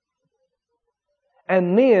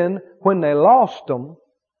 And then, when they lost them,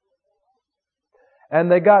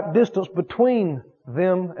 and they got distance between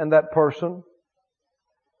them and that person,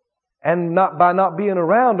 and by not being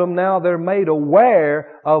around them, now they're made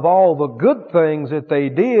aware of all the good things that they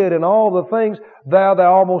did and all the things that they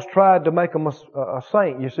almost tried to make them a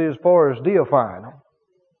saint, you see, as far as deifying them.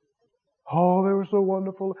 Oh, they were so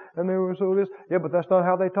wonderful and they were so this. Yeah, but that's not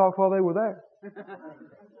how they talked while they were there.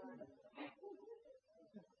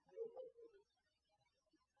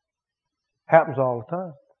 Happens all the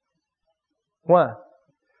time. Why?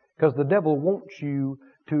 Because the devil wants you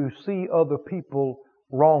to see other people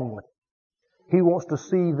wrongly. He wants you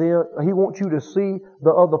to see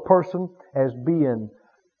the other person as being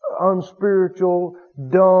unspiritual,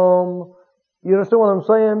 dumb. You understand what I'm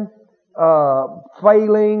saying?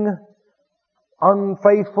 Failing,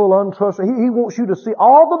 unfaithful, untrustworthy. He wants you to see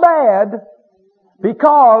all the bad,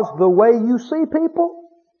 because the way you see people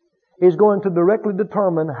is going to directly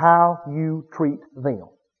determine how you treat them.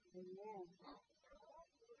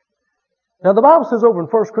 Now the Bible says over in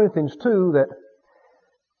 1 Corinthians 2 that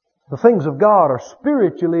the things of God are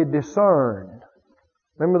spiritually discerned.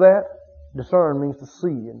 Remember that? Discern means to see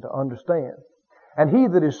and to understand. And he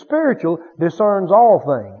that is spiritual discerns all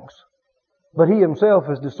things, but he himself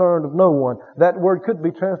is discerned of no one. That word could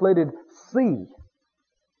be translated see.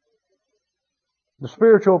 The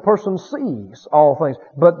spiritual person sees all things,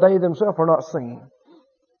 but they themselves are not seen.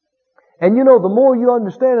 And the more you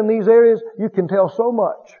understand in these areas, you can tell so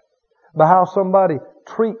much by how somebody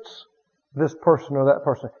treats this person or that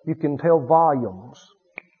person. You can tell volumes.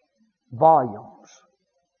 Volumes.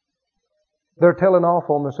 They're telling off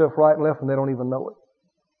on themselves right and left and they don't even know it.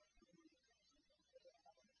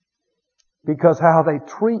 Because how they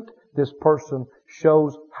treat this person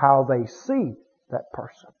shows how they see that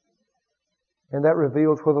person. And that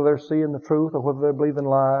reveals whether they're seeing the truth or whether they're believing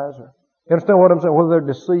lies. Or, you understand what I'm saying? Whether they're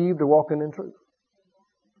deceived or walking in truth.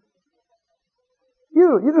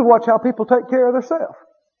 You just watch how people take care of themselves.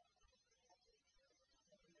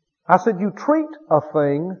 I said you treat a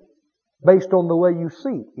thing based on the way you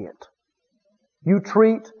see it. You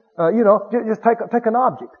treat, just take an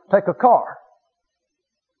object. Take a car.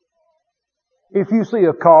 If you see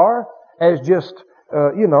a car as just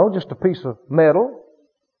a piece of metal,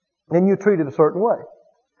 then you treat it a certain way.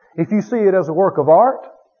 If you see it as a work of art,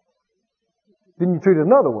 then you treat it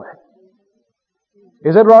another way.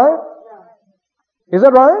 Is that right? Is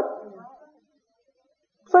that right?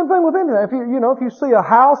 Same thing with anything. If you see a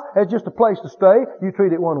house as just a place to stay, you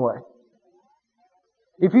treat it one way.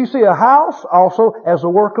 If you see a house also as a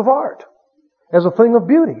work of art, as a thing of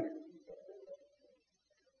beauty,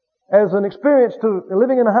 as an experience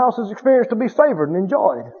living in a house is experience to be savored and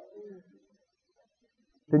enjoyed,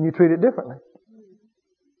 then you treat it differently.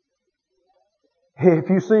 If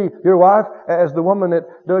you see your wife as the woman that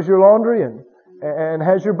does your laundry and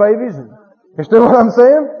has your babies, and you understand what I'm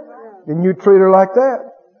saying? Then you treat her like that.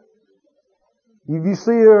 If you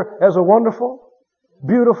see her as a wonderful,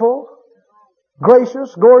 beautiful,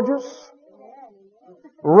 gracious, gorgeous,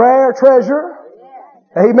 rare treasure,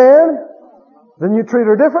 amen, then you treat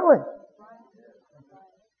her differently.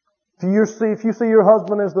 If you see your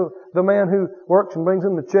husband as the man who works and brings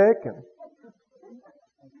him the check and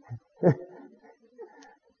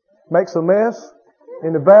makes a mess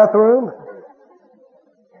in the bathroom,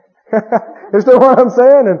 is that what I'm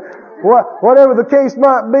saying? And whatever the case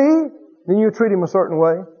might be, then you treat him a certain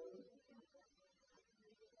way.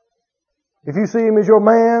 If you see him as your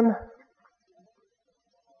man,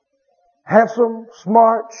 handsome,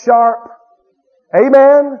 smart, sharp,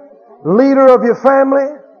 amen, leader of your family,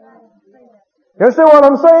 you understand what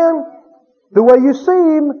I'm saying? The way you see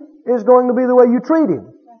him is going to be the way you treat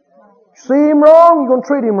him. See him wrong, you're going to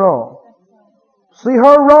treat him wrong. See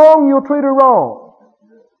her wrong, you'll treat her wrong.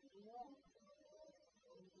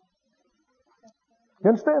 You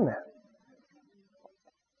understand that?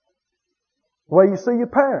 The way you see your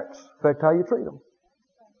parents affect how you treat them.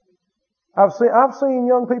 I've seen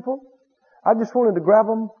young people, I just wanted to grab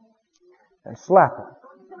them and slap them.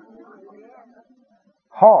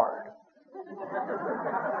 Hard.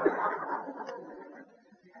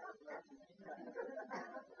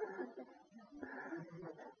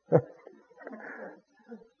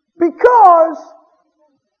 Because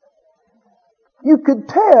you could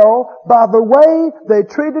tell by the way they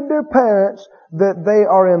treated their parents that they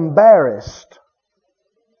are embarrassed.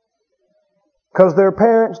 Because their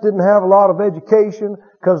parents didn't have a lot of education,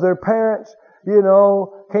 because their parents,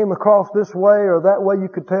 came across this way or that way, you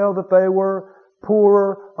could tell that they were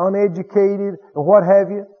poor, uneducated, and what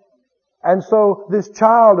have you. And so this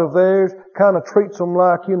child of theirs kind of treats them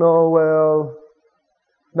like,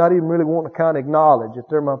 not even really wanting to kind of acknowledge that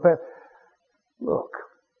they're my parents. Look,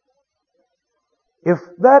 if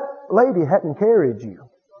that lady hadn't carried you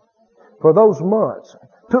for those months,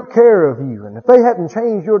 took care of you, and if they hadn't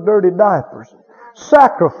changed your dirty diapers,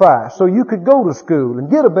 sacrificed so you could go to school and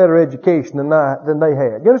get a better education than they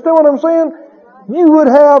had. You understand what I'm saying? You would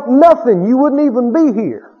have nothing. You wouldn't even be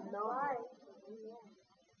here.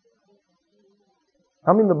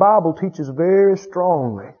 The Bible teaches very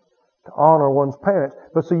strongly to honor one's parents.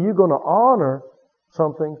 But see, you're going to honor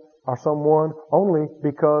something or someone only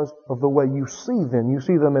because of the way you see them. You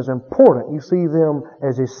see them as important. You see them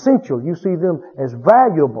as essential. You see them as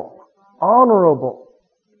valuable, honorable.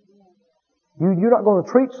 You're not going to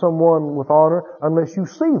treat someone with honor unless you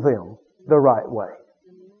see them the right way.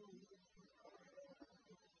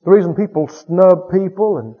 The reason people snub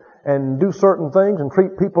people and do certain things and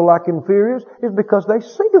treat people like inferiors is because they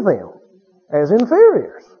see them as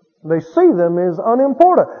inferiors. They see them as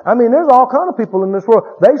unimportant. There's all kind of people in this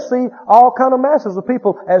world. They see all kind of masses of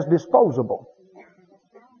people as disposable.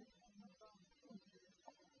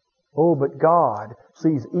 Oh, but God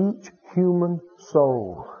sees each human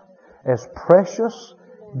soul as precious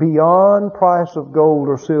beyond price of gold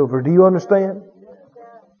or silver. Do you understand?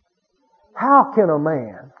 How can a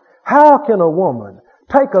man, how can a woman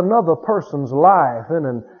take another person's life in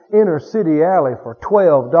an inner city alley for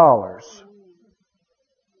 $12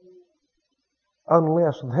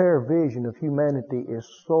 unless their vision of humanity is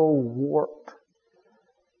so warped,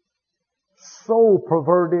 so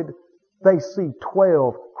perverted, they see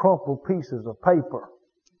 12 crumpled pieces of paper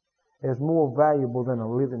as more valuable than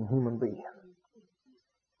a living human being?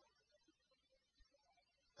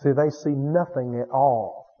 See, they see nothing at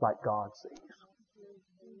all like God sees.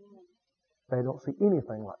 They don't see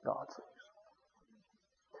anything like God sees.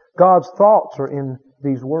 God's thoughts are in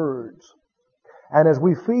these words. And as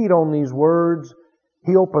we feed on these words,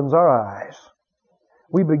 He opens our eyes.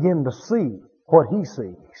 We begin to see what He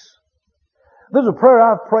sees. There's a prayer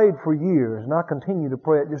I've prayed for years, and I continue to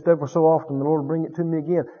pray it just ever so often. The Lord will bring it to me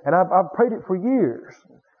again. And I've prayed it for years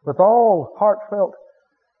with all heartfelt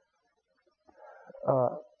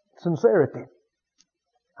sincerity.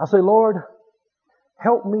 I say, Lord,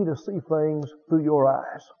 help me to see things through Your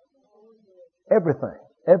eyes. Everything,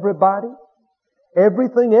 everybody,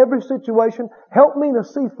 everything, every situation. Help me to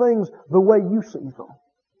see things the way You see them.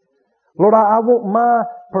 Lord, I want my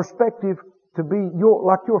perspective to be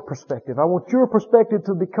like Your perspective. I want Your perspective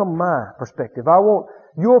to become my perspective. I want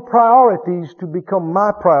Your priorities to become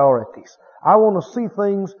my priorities. I want to see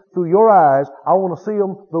things through Your eyes. I want to see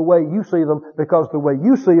them the way You see them, because the way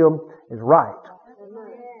You see them is right.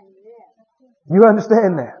 You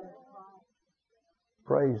understand that?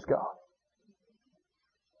 Praise God.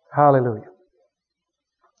 Hallelujah.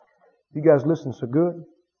 You guys listen so good.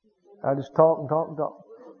 I just talk and talk and talk.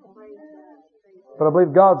 But I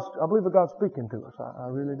believe that God's speaking to us. I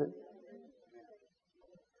really do.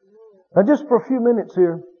 Now just for a few minutes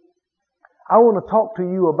here, I want to talk to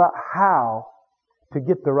you about how to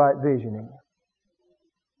get the right vision in you.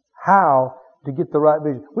 How to get the right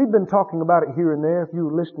vision. We've been talking about it here and there. If you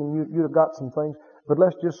were listening, you'd have got some things. But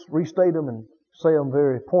let's just restate them and say them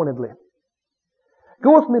very pointedly.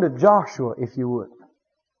 Go with me to Joshua, if you would.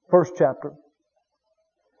 First chapter.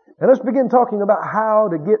 And let's begin talking about how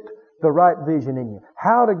to get the right vision in you.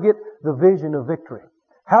 How to get the vision of victory.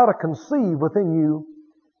 How to conceive within you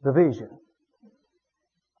the vision.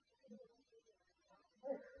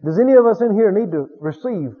 Does any of us in here need to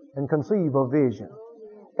receive and conceive a vision?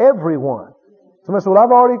 Everyone. Somebody said, well, I've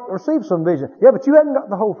already received some vision. Yeah, but you haven't got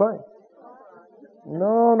the whole thing.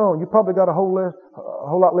 No. You probably got a whole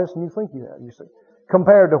lot less than you think you have, you see,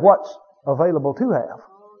 compared to what's available to have.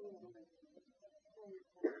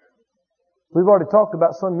 We've already talked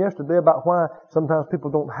about some yesterday about why sometimes people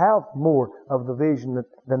don't have more of the vision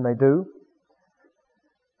than they do.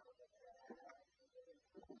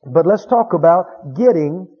 But let's talk about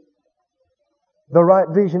getting the right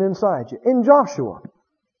vision inside you. In Joshua,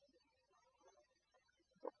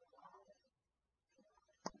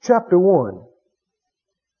 chapter 1,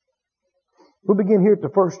 we'll begin here at the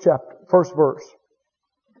first verse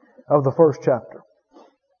of the first chapter.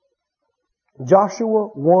 Joshua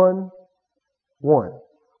 1:1.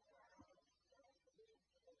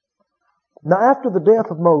 Now after the death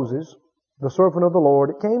of Moses, the servant of the Lord,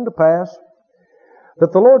 it came to pass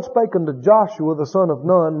that the Lord spake unto Joshua the son of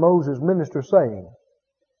Nun, Moses' minister, saying,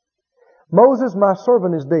 Moses, my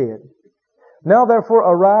servant, is dead. Now therefore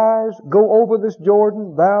arise, go over this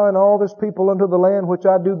Jordan, thou and all this people, unto the land which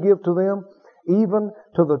I do give to them, even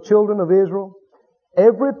to the children of Israel.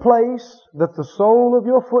 Every place that the sole of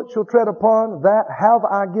your foot shall tread upon, that have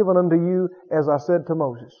I given unto you, as I said to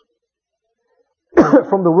Moses.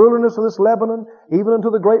 From the wilderness of this Lebanon, even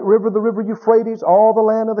unto the great river, the river Euphrates, all the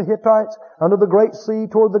land of the Hittites, unto the great sea,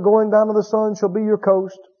 toward the going down of the sun, shall be your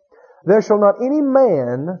coast. There shall not any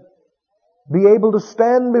man be able to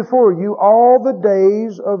stand before you all the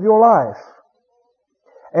days of your life.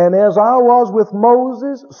 And as I was with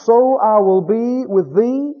Moses, so I will be with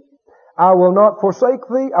thee. I will not forsake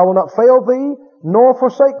thee. I will not fail thee, nor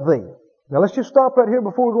forsake thee. Now let's just stop right here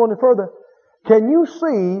before we go any further. Can you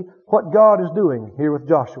see what God is doing here with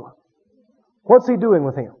Joshua? What's He doing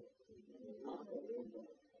with him?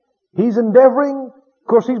 He's endeavoring, of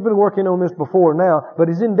course he's been working on this before now, but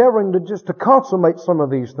he's endeavoring to consummate some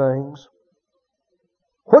of these things.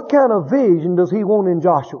 What kind of vision does he want in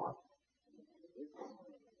Joshua?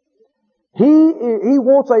 He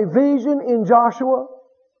wants a vision in Joshua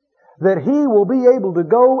that he will be able to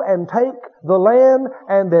go and take the land,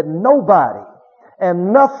 and that nobody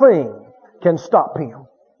and nothing can stop him.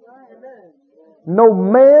 No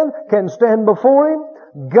man can stand before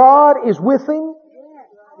him. God is with him.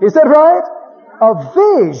 Is that right? A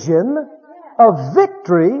vision of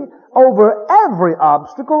victory over every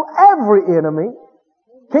obstacle, every enemy.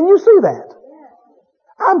 Can you see that?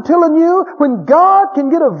 I'm telling you, when God can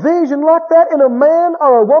get a vision like that in a man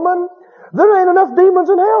or a woman, there ain't enough demons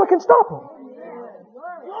in hell that can stop them.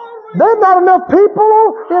 There's not enough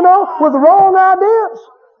people, with wrong ideas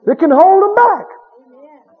that can hold them back.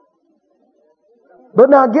 But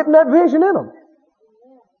now getting that vision in them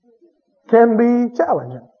can be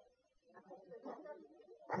challenging.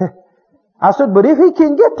 I said, but if he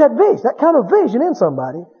can get that vision, that kind of vision in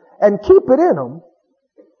somebody, and keep it in them,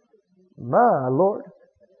 my Lord,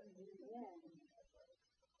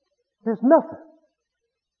 There's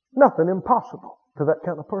nothing impossible to that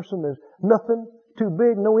kind of person. There's nothing too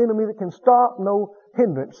big, no enemy that can stop, no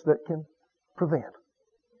hindrance that can prevent.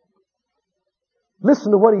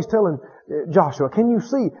 Listen to what he's telling Joshua. Can you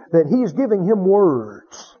see that he's giving him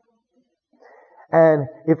words? And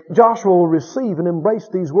if Joshua will receive and embrace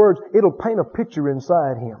these words, it'll paint a picture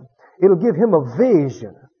inside him. It'll give him a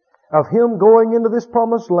vision of him going into this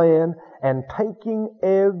promised land and taking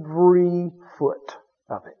every foot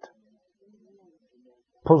of it.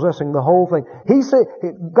 Possessing the whole thing. He said,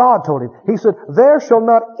 God told him, He said, there shall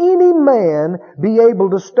not any man be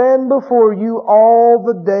able to stand before you all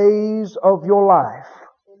the days of your life.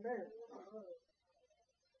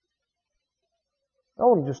 I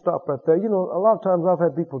want to just stop right there. You know, a lot of times I've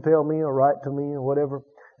had people tell me or write to me or whatever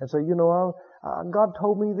and say, you know, God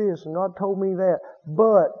told me this and God told me that,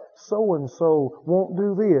 but so-and-so won't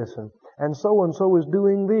do this and so-and-so is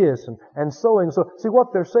doing this and so-and-so. See,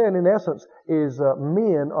 what they're saying in essence is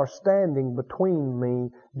men are standing between me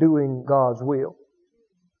doing God's will.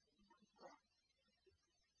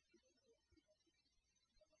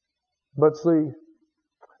 But see,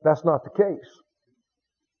 that's not the case.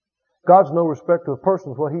 God's no respecter of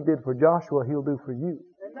persons. What He did for Joshua, He'll do for you.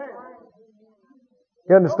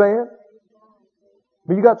 You understand?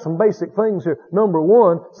 But you got some basic things here. Number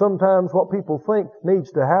one, sometimes what people think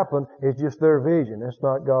needs to happen is just their vision. That's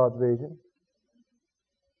not God's vision.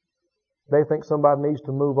 They think somebody needs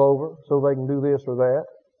to move over so they can do this or that.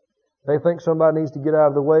 They think somebody needs to get out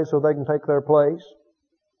of the way so they can take their place.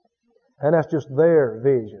 And that's just their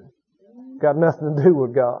vision. Got nothing to do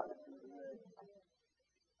with God.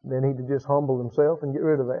 They need to just humble themselves and get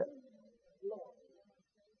rid of that.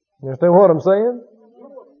 You understand what I'm saying?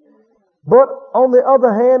 But on the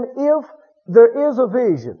other hand, if there is a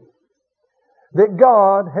vision that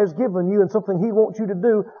God has given you and something He wants you to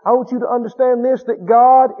do, I want you to understand this, that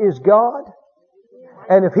God is God.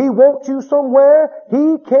 And if He wants you somewhere,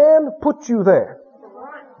 He can put you there.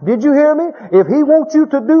 Did you hear me? If He wants you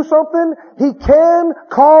to do something, He can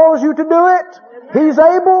cause you to do it. He's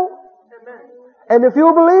able. And if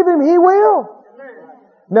you'll believe Him, He will.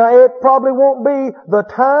 Now, it probably won't be the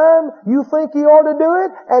time you think He ought to do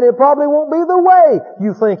it, and it probably won't be the way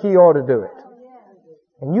you think He ought to do it.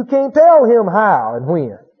 And you can't tell Him how and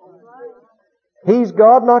when. He's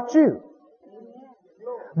God, not you.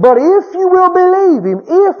 But if you will believe Him,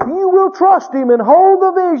 if you will trust Him and hold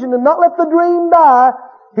the vision and not let the dream die,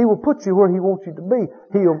 He will put you where He wants you to be.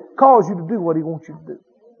 He'll cause you to do what He wants you to do.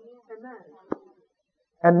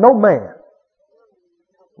 And no man,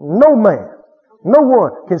 no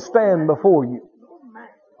one can stand before you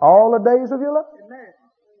all the days of your life.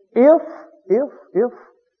 If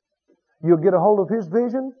you'll get a hold of His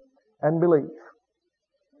vision and believe.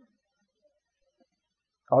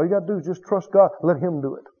 All you got to do is just trust God. Let Him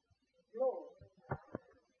do it.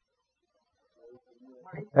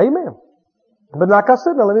 Amen. But like I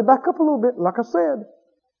said, now let me back up a little bit. Like I said,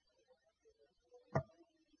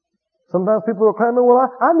 sometimes people are claiming,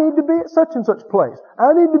 well, I need to be at such and such place.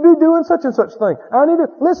 I need to be doing such and such thing.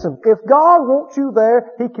 Listen, if God wants you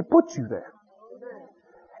there, He can put you there.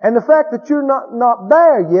 And the fact that you're not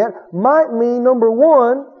there yet might mean, number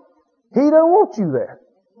one, He doesn't want you there.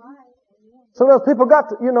 Sometimes people got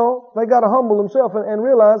to, they got to humble themselves and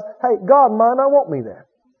realize, hey, God might not want me there.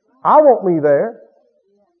 I want me there,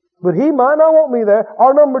 but He might not want me there.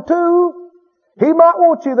 Or number two, He might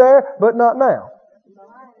want you there, but not now.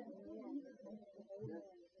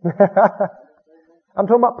 I'm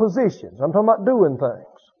talking about positions. I'm talking about doing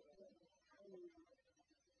things.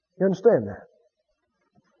 You understand that?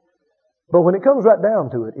 But when it comes right down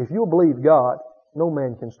to it, if you'll believe God, no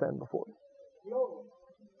man can stand before you.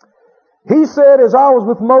 He said, as I was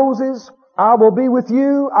with Moses, I will be with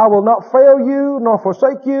you. I will not fail you, nor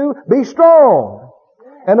forsake you. Be strong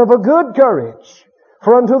and of a good courage.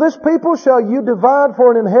 For unto this people shall you divide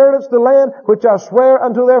for an inheritance the land which I swear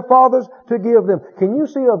unto their fathers to give them. Can you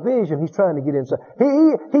see a vision He's trying to get inside?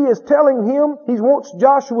 He is telling him, He wants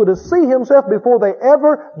Joshua to see himself before they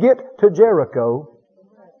ever get to Jericho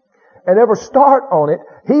and ever start on it.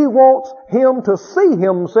 He wants him to see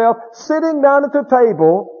himself sitting down at the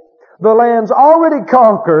table, the land's already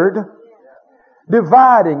conquered,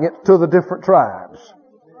 dividing it to the different tribes.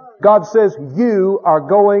 God says, you are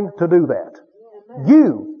going to do that.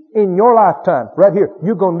 You, in your lifetime, right here,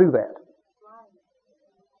 you're going to do that.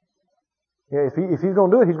 Yeah, if He's going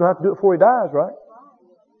to do it, He's going to have to do it before He dies, right?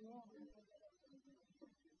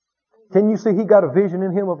 Can you see He got a vision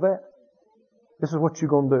in Him of that? This is what you're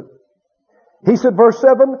going to do. He said, verse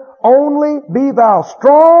 7, only be thou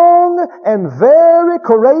strong strong and very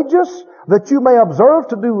courageous, that you may observe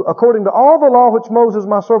to do according to all the law which Moses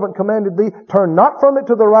my servant commanded thee. Turn not from it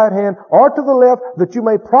to the right hand or to the left, that you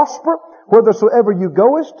may prosper whithersoever you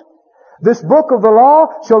goest. This book of the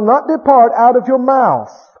law shall not depart out of your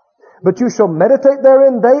mouth, but you shall meditate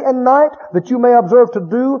therein day and night, that you may observe to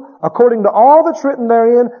do according to all that's written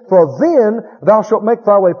therein. For then thou shalt make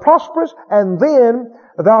thy way prosperous, and then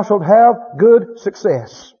thou shalt have good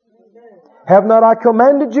success. Have not I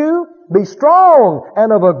commanded you? Be strong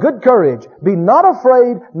and of a good courage. Be not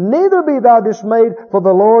afraid, neither be thou dismayed, for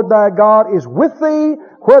the Lord thy God is with thee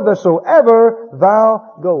whithersoever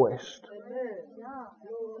thou goest.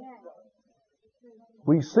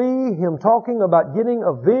 We see Him talking about getting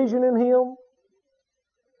a vision in Him.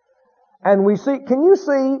 And we see, can you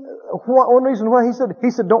see one reason why He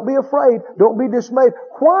said, don't be afraid, don't be dismayed.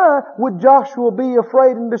 Why would Joshua be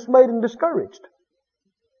afraid and dismayed and discouraged?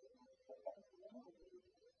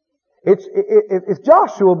 If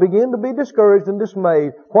Joshua began to be discouraged and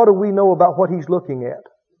dismayed, what do we know about what he's looking at?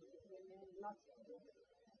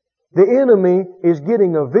 The enemy is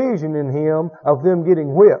getting a vision in him of them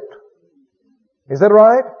getting whipped. Is that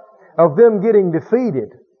right? Of them getting defeated.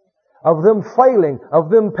 Of them failing. Of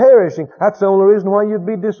them perishing. That's the only reason why you'd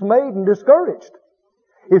be dismayed and discouraged.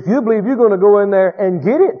 If you believe you're going to go in there and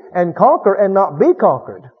get it and conquer and not be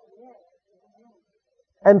conquered,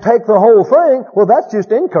 and take the whole thing, well, that's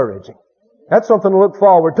just encouraging. That's something to look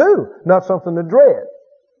forward to, not something to dread.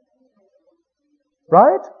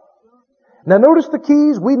 Right? Now notice the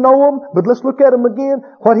keys. We know them, but let's look at them again.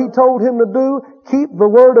 What He told him to do, keep the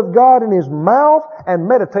Word of God in his mouth and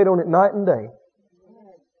meditate on it night and day.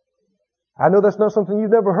 I know that's not something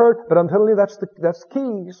you've never heard, but I'm telling you that's the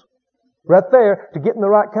keys right there to getting the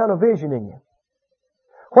right kind of vision in you.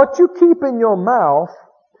 What you keep in your mouth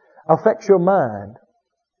affects your mind.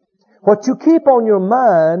 What you keep on your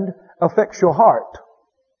mind affects your heart.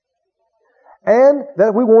 And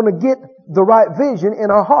that we want to get the right vision in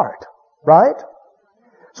our heart. Right?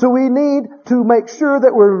 So we need to make sure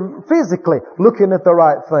that we're physically looking at the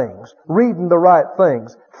right things, reading the right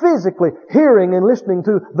things, physically hearing and listening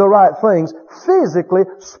to the right things, physically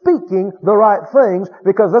speaking the right things,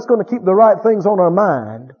 because that's going to keep the right things on our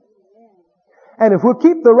mind. And if we'll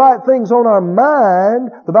keep the right things on our mind,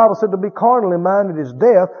 the Bible said to be carnally minded is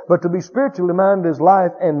death, but to be spiritually minded is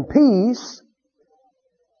life and peace.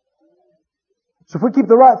 So if we keep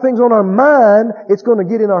the right things on our mind, it's going to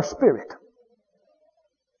get in our spirit.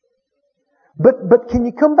 But can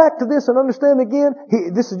you come back to this and understand again?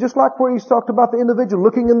 This is just like where He's talked about the individual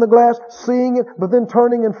looking in the glass, seeing it, but then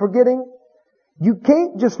turning and forgetting. You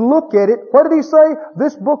can't just look at it. What did He say?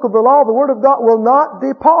 This book of the law, the Word of God, will not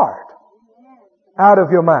depart out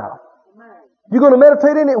of your mouth. You're going to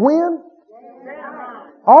meditate in it when?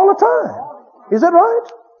 All the time. Is that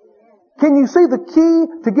right? Can you see the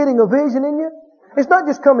key to getting a vision in you? It's not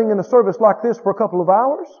just coming in a service like this for a couple of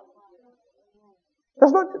hours.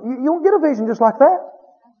 That's not, you won't get a vision just like that.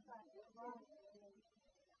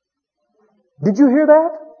 Did you hear that?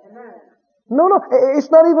 No. It's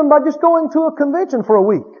not even by just going to a convention for a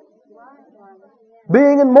week.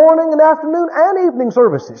 Being in morning and afternoon and evening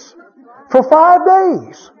services for 5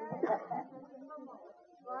 days.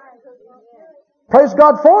 Praise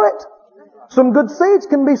God for it. Some good seeds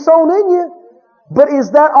can be sown in you. But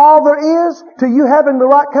is that all there is to you having the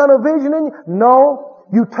right kind of vision in you? No.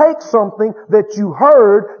 You take something that you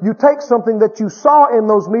heard, you take something that you saw in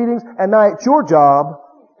those meetings, and now it's your job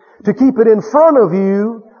to keep it in front of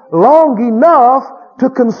you long enough to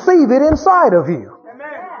conceive it inside of you.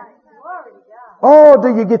 Oh, do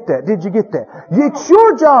you get that? Did you get that? It's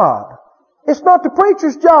your job. It's not the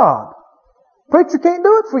preacher's job. Preacher can't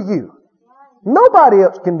do it for you. Nobody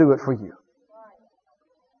else can do it for you.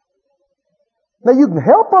 Now you can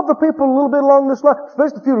help other people a little bit along this line,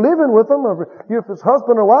 especially if you're living with them, or if it's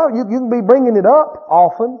husband or wife, you can be bringing it up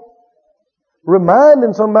often,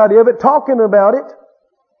 reminding somebody of it, talking about it.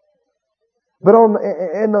 But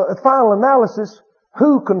in the final analysis,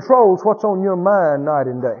 who controls what's on your mind night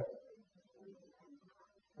and day?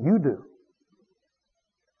 You do.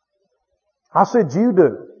 I said you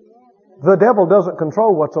do. The devil doesn't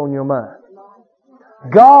control what's on your mind.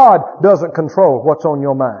 God doesn't control what's on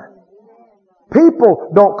your mind.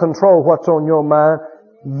 People don't control what's on your mind.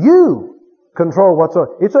 You control what's on.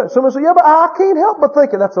 Someone said, yeah, but I can't help but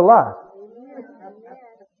think it. That's a lie.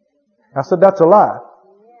 I said, that's a lie.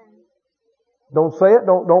 Don't say it.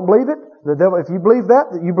 Don't believe it. The devil, if you believe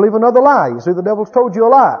that, you believe another lie. You see, the devil's told you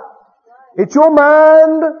a lie. It's your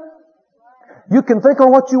mind. You can think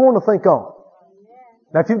on what you want to think on.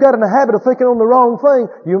 Now, if you've got in the habit of thinking on the wrong thing,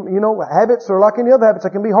 you know, habits are like any other habits. They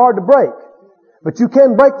can be hard to break. But you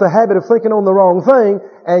can break the habit of thinking on the wrong thing,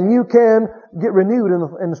 and you can get renewed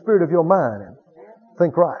in the spirit of your mind and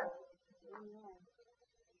think right.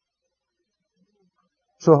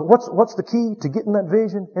 So what's the key to getting that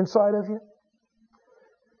vision inside of you?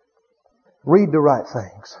 Read the right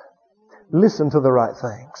things. Listen to the right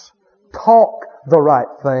things. Talk the right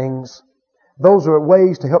things. Those are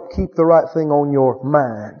ways to help keep the right thing on your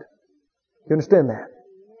mind. You understand that?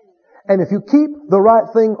 And if you keep the right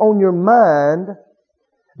thing on your mind,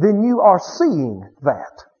 then you are seeing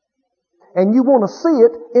that. And you want to see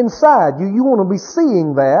it inside you. You want to be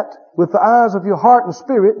seeing that with the eyes of your heart and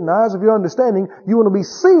spirit and the eyes of your understanding. You want to be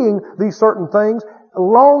seeing these certain things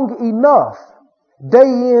long enough. Day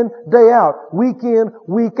in, day out. Week in,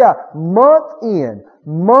 week out. Month in,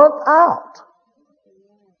 month out.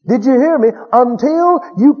 Did you hear me? Until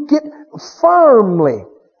you get firmly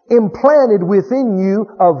implanted within you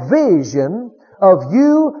a vision of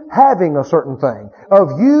you having a certain thing,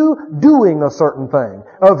 of you doing a certain thing,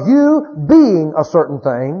 of you being a certain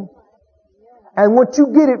thing. And once you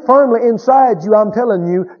get it firmly inside you, I'm telling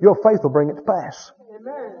you, your faith will bring it to pass.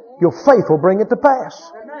 Your faith will bring it to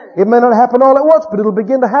pass. It may not happen all at once, but it'll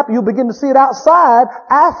begin to happen. You'll begin to see it outside.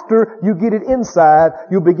 After you get it inside,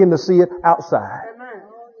 you'll begin to see it outside.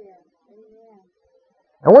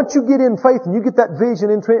 And once you get in faith and you get that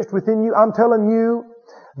vision entrenched within you, I'm telling you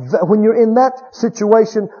that when you're in that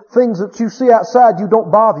situation, things that you see outside you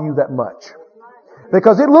don't bother you that much.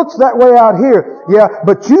 Because it looks that way out here. Yeah,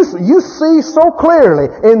 but you see so clearly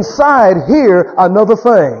inside here another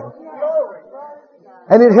thing.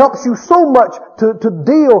 And it helps you so much to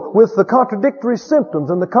deal with the contradictory symptoms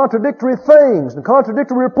and the contradictory things and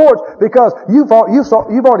contradictory reports, because you've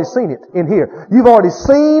already seen it in here. You've already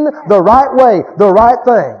seen the right way, the right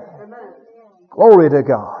thing. Glory to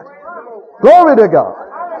God. Glory to God.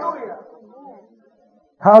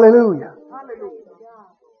 Hallelujah.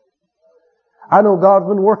 I know God's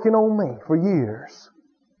been working on me for years.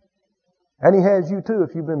 And He has you too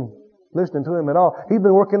if you've been listening to Him at all. He's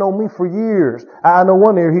been working on me for years. I know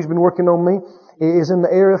one area He's been working on me is in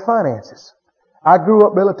the area of finances. I grew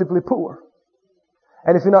up relatively poor.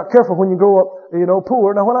 And if you're not careful when you grow up,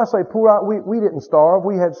 poor. Now when I say poor, we didn't starve.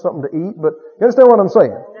 We had something to eat. But you understand what I'm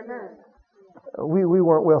saying? We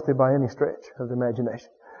weren't wealthy by any stretch of the imagination.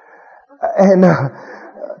 And,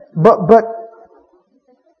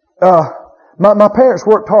 my parents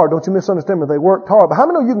worked hard. Don't you misunderstand me. They worked hard. But how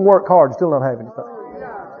many of you can work hard and still not have anything?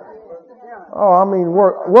 Oh, I mean,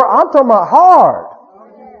 I'm talking about hard.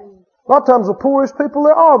 A lot of times the poorest people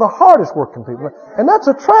there are the hardest working people. And that's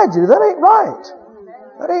a tragedy. That ain't right.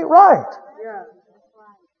 That ain't right.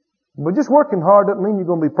 But just working hard doesn't mean you're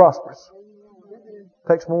going to be prosperous.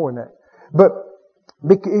 It takes more than that. But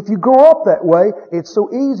if you grow up that way, it's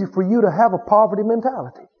so easy for you to have a poverty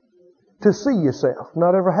mentality. To see yourself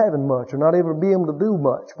not ever having much or not ever being able to do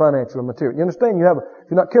much financial or material. You understand?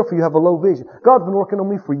 If you're not careful, you have a low vision. God's been working on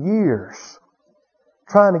me for years,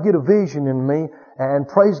 trying to get a vision in me, and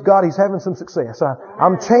praise God, He's having some success.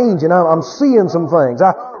 I'm changing. I'm seeing some things.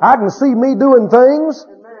 I can see me doing things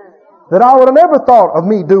that I would have never thought of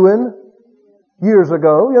me doing years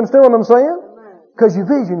ago. You understand what I'm saying? Because your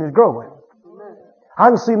vision is growing. I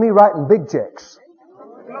can see me writing big checks.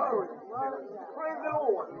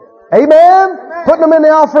 Amen? Putting them in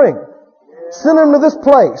the offering. Sending them to this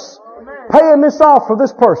place. Paying this off for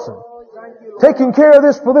this person. Taking care of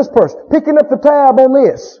this for this person. Picking up the tab on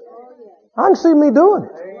this. I can see me doing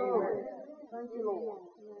it.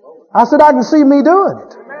 I said I can see me doing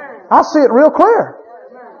it. I see it real clear.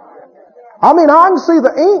 I mean, I can see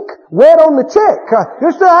the ink wet on the check. I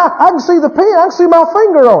can see the pen. I can see my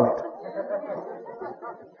finger on it.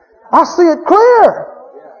 I see it clear.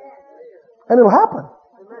 And it'll happen.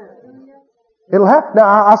 It'll happen.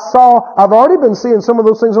 Now, I've already been seeing some of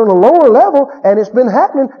those things on a lower level, and it's been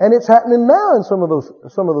happening, and it's happening now in some of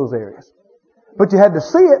those areas. But you had to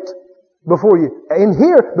see it before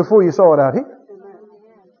you saw it out here.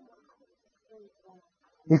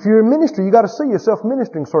 If you're in ministry, you got to see yourself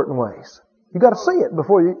ministering certain ways. You got to see it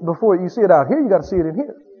before you see it out here. You got to see it in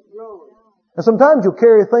here. And sometimes you'll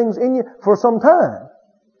carry things in you for some time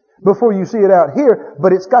before you see it out here,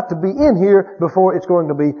 but it's got to be in here before it's going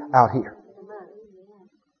to be out here.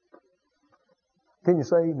 Can you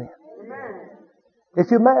say amen?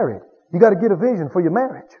 If you're married, you got to get a vision for your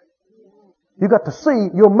marriage. You got to see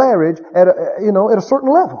your marriage at a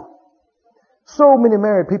certain level. So many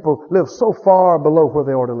married people live so far below where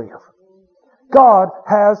they ought to live. God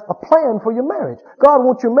has a plan for your marriage. God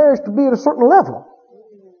wants your marriage to be at a certain level.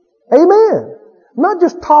 Amen. Not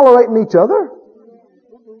just tolerating each other.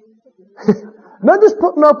 Not just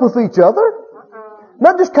putting up with each other.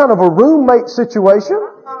 Not just kind of a roommate situation.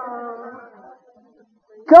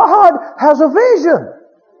 God has a vision.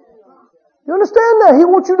 You understand that? He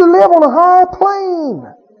wants you to live on a high plane.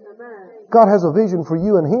 God has a vision for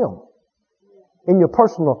you and Him in your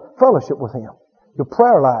personal fellowship with Him, your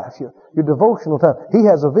prayer life, your devotional time. He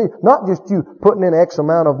has a vision. Not just you putting in X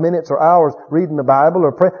amount of minutes or hours reading the Bible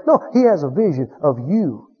or praying. No, He has a vision of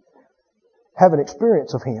you having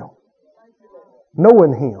experience of Him,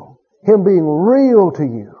 knowing Him, Him being real to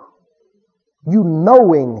you, you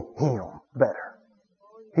knowing Him better.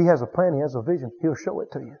 He has a plan. He has a vision. He'll show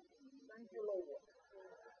it to you.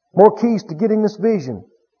 More keys to getting this vision.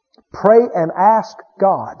 Pray and ask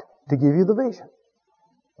God to give you the vision.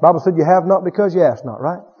 The Bible said you have not because you ask not,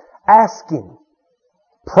 right? Ask Him.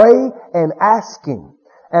 Pray and ask Him.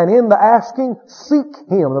 And in the asking, seek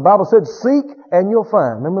Him. The Bible said, seek and you'll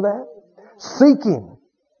find. Remember that? Seek Him.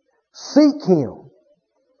 Seek Him.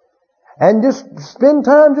 And just spend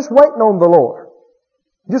time just waiting on the Lord.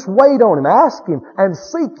 Just wait on Him. Ask Him and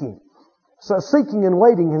seek Him. So seeking and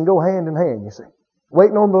waiting can go hand in hand, you see.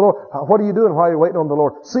 Waiting on the Lord. What are you doing while you're waiting on the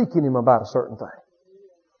Lord? Seeking Him about a certain thing.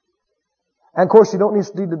 And of course you don't need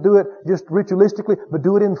to do it just ritualistically, but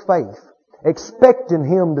do it in faith. Expecting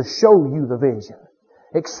Him to show you the vision.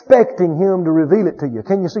 Expecting Him to reveal it to you.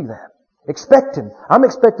 Can you see that? Expecting. I'm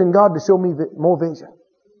expecting God to show me more vision.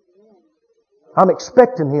 I'm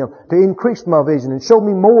expecting Him to increase my vision and show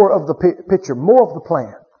me more of the picture, more of the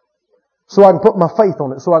plan. So I can put my faith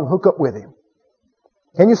on it, so I can hook up with Him.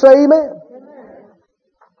 Can you say amen?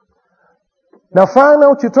 Now finally, I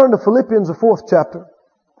want you to turn to Philippians, the 4th chapter.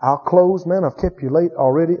 I'll close, man. I've kept you late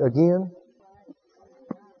already again.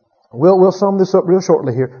 We'll sum this up real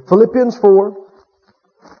shortly here. Philippians 4.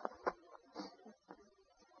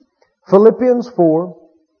 Philippians 4.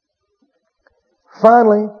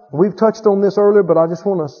 Finally, we've touched on this earlier, but I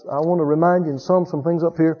want to remind you and sum some things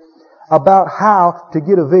up here about how to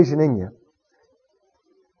get a vision in you.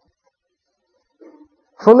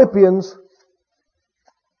 Philippians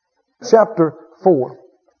chapter 4.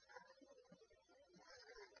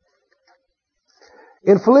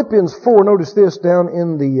 In Philippians 4, notice this down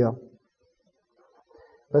in the,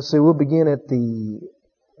 we'll begin at the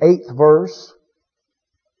 8th verse.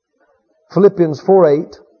 Philippians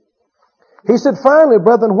 4:8. He said, finally,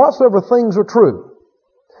 brethren, whatsoever things are true,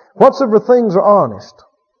 whatsoever things are honest,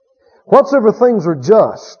 whatsoever things are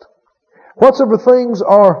just, whatsoever things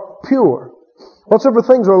are pure, whatsoever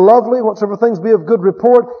things are lovely, whatsoever things be of good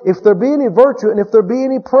report, if there be any virtue and if there be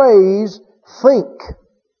any praise, think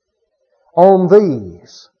on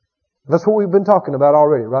these. That's what we've been talking about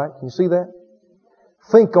already, right? Can you see that?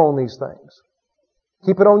 Think on these things.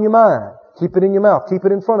 Keep it on your mind. Keep it in your mouth. Keep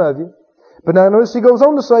it in front of you. But now notice he goes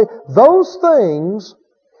on to say, those things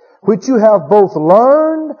which you have both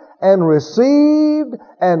learned and received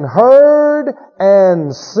and heard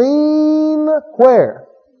and seen, where?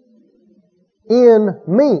 In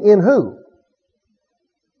me. In who?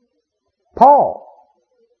 Paul.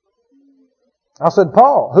 I said,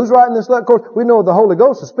 Paul. Who's writing this letter? Of course, we know the Holy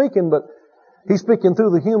Ghost is speaking, but he's speaking through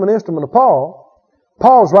the human instrument of Paul.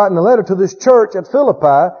 Paul's writing a letter to this church at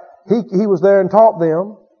Philippi. He was there and taught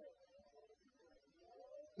them.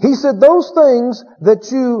 He said, those things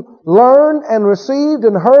that you learned and received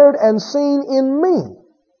and heard and seen in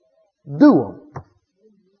me, do them.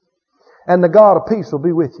 And the God of peace will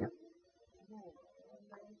be with you.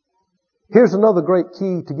 Here's another great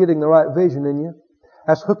key to getting the right vision in you.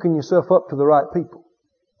 That's hooking yourself up to the right people.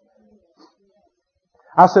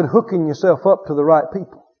 I said hooking yourself up to the right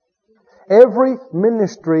people. Every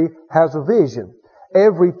ministry has a vision.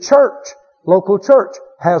 Every church, local church,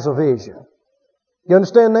 has a vision. You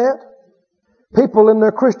understand that? People in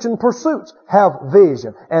their Christian pursuits have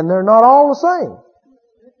vision, and they're not all the same.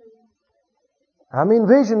 I mean,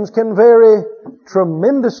 visions can vary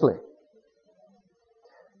tremendously.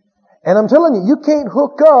 And I'm telling you, you can't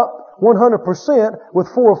hook up 100% with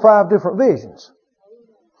 4 or 5 different visions.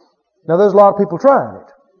 Now, there's a lot of people trying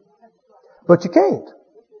it. But you can't.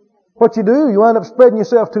 What you do, you wind up spreading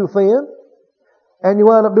yourself too thin. And you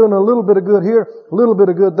wind up doing a little bit of good here, a little bit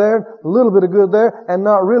of good there, a little bit of good there, and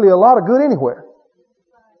not really a lot of good anywhere.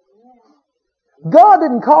 God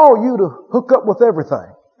didn't call you to hook up with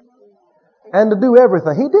everything and to do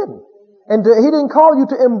everything. He didn't. And He didn't call you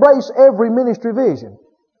to embrace every ministry vision.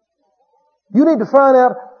 You need to find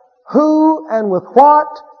out who and with what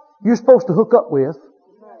you're supposed to hook up with.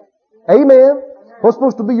 Amen. What's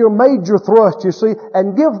supposed to be your major thrust, you see,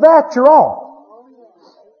 and give that your all.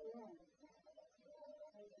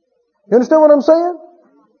 You understand what I'm saying?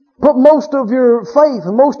 put most of your faith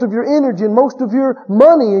and most of your energy and most of your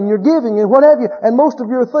money and your giving and what have you and most of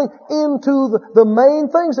your thing into the main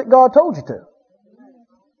things that God told you to.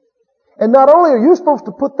 And not only are you supposed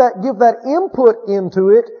to give that input into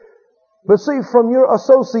it, but see, from your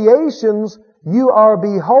associations, you are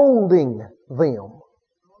beholding them.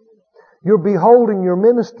 You're beholding your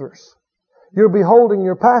ministers. You're beholding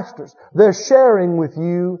your pastors. They're sharing with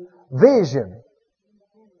you vision.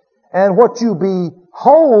 And what you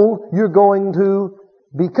behold, you're going to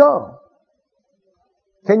become.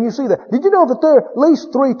 Can you see that? Did you know that there are at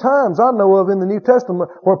least 3 times I know of in the New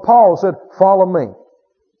Testament where Paul said, "Follow me.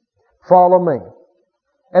 Follow me."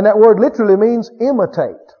 And that word literally means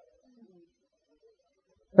imitate.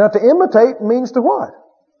 Now to imitate means to what?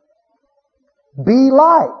 Be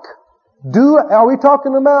like. Are we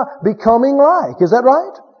talking about becoming like? Is that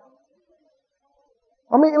right?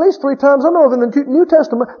 I mean, at least 3 times I know of in the New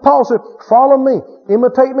Testament, Paul said, "Follow me,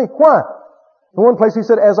 imitate me." Why? In one place he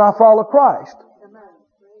said, "As I follow Christ."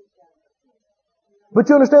 But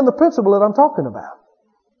you understand the principle that I'm talking about.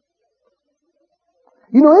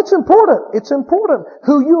 You know, it's important. It's important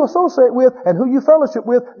who you associate with and who you fellowship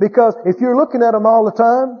with, because if you're looking at them all the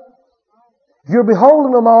time, if you're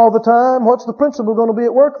beholding them all the time, what's the principle going to be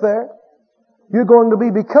at work there? You're going to be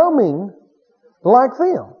becoming like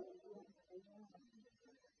them.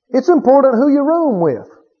 It's important who you room with.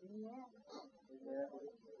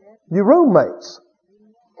 Your roommates.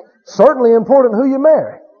 Certainly important who you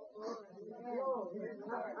marry.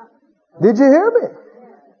 Did you hear me?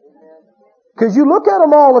 Because you look at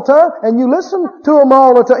them all the time and you listen to them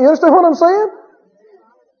all the time. You understand what I'm saying?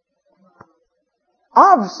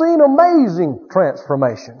 I've seen amazing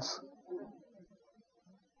transformations.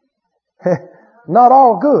 Not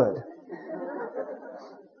all good.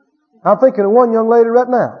 I'm thinking of one young lady right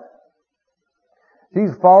now.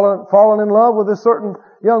 She's fallen in love with a certain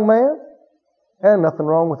young man. And nothing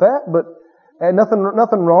wrong with that, but and nothing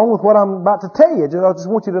wrong with what I'm about to tell you. I just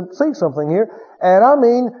want you to see something here. And I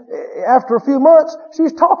mean, after a few months,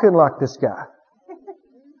 she's talking like this guy.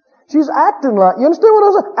 She's acting like, you understand what I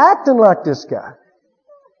was saying? Acting like this guy.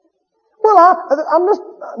 Well,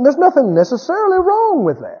 there's nothing necessarily wrong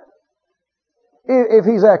with that. If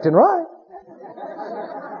he's acting right.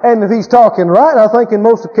 And if he's talking right, I think in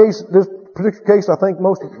this particular case, I think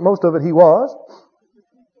most of it he was.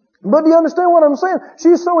 But do you understand what I'm saying?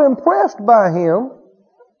 She's so impressed by him.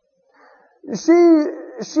 She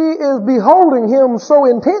is beholding him so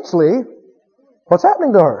intensely. What's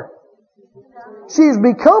happening to her? She's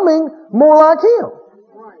becoming more like him.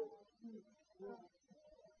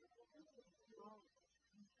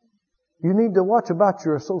 You need to watch about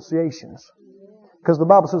your associations. Because the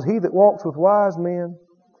Bible says, "He that walks with wise men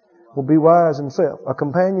will be wise himself. A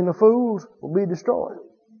companion of fools will be destroyed."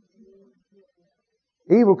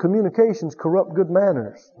 Evil communications corrupt good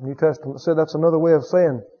manners. The New Testament said that's another way of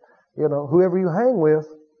saying, whoever you hang with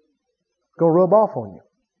is going to rub off on you.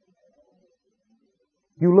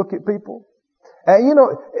 You look at people, and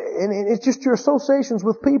it's just your associations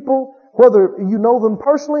with people, whether you know them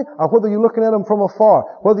personally or whether you're looking at them from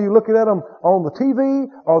afar, whether you're looking at them on the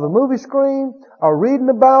TV or the movie screen or reading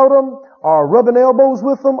about them or rubbing elbows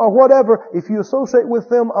with them or whatever. If you associate with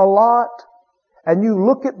them a lot, and you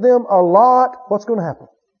look at them a lot, what's going to happen?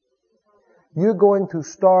 You're going to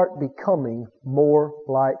start becoming more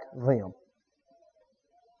like them.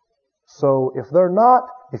 So if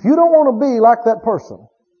you don't want to be like that person,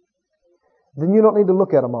 then you don't need to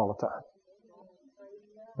look at them all the time.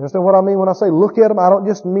 You understand what I mean when I say look at them? I don't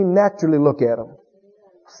just mean naturally look at them.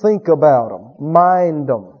 Think about them. Mind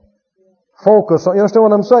them. Focus on. You understand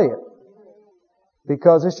what I'm saying?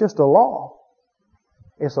 Because it's just a law.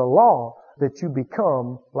 It's a law that you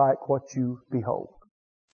become like what you behold.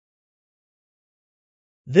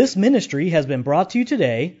 This ministry has been brought to you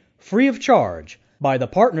today, free of charge, by the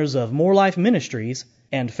partners of More Life Ministries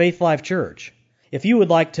and Faith Life Church. If you would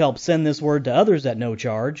like to help send this word to others at no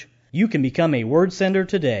charge, you can become a word sender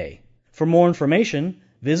today. For more information,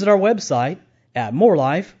 visit our website at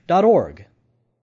morelife.org.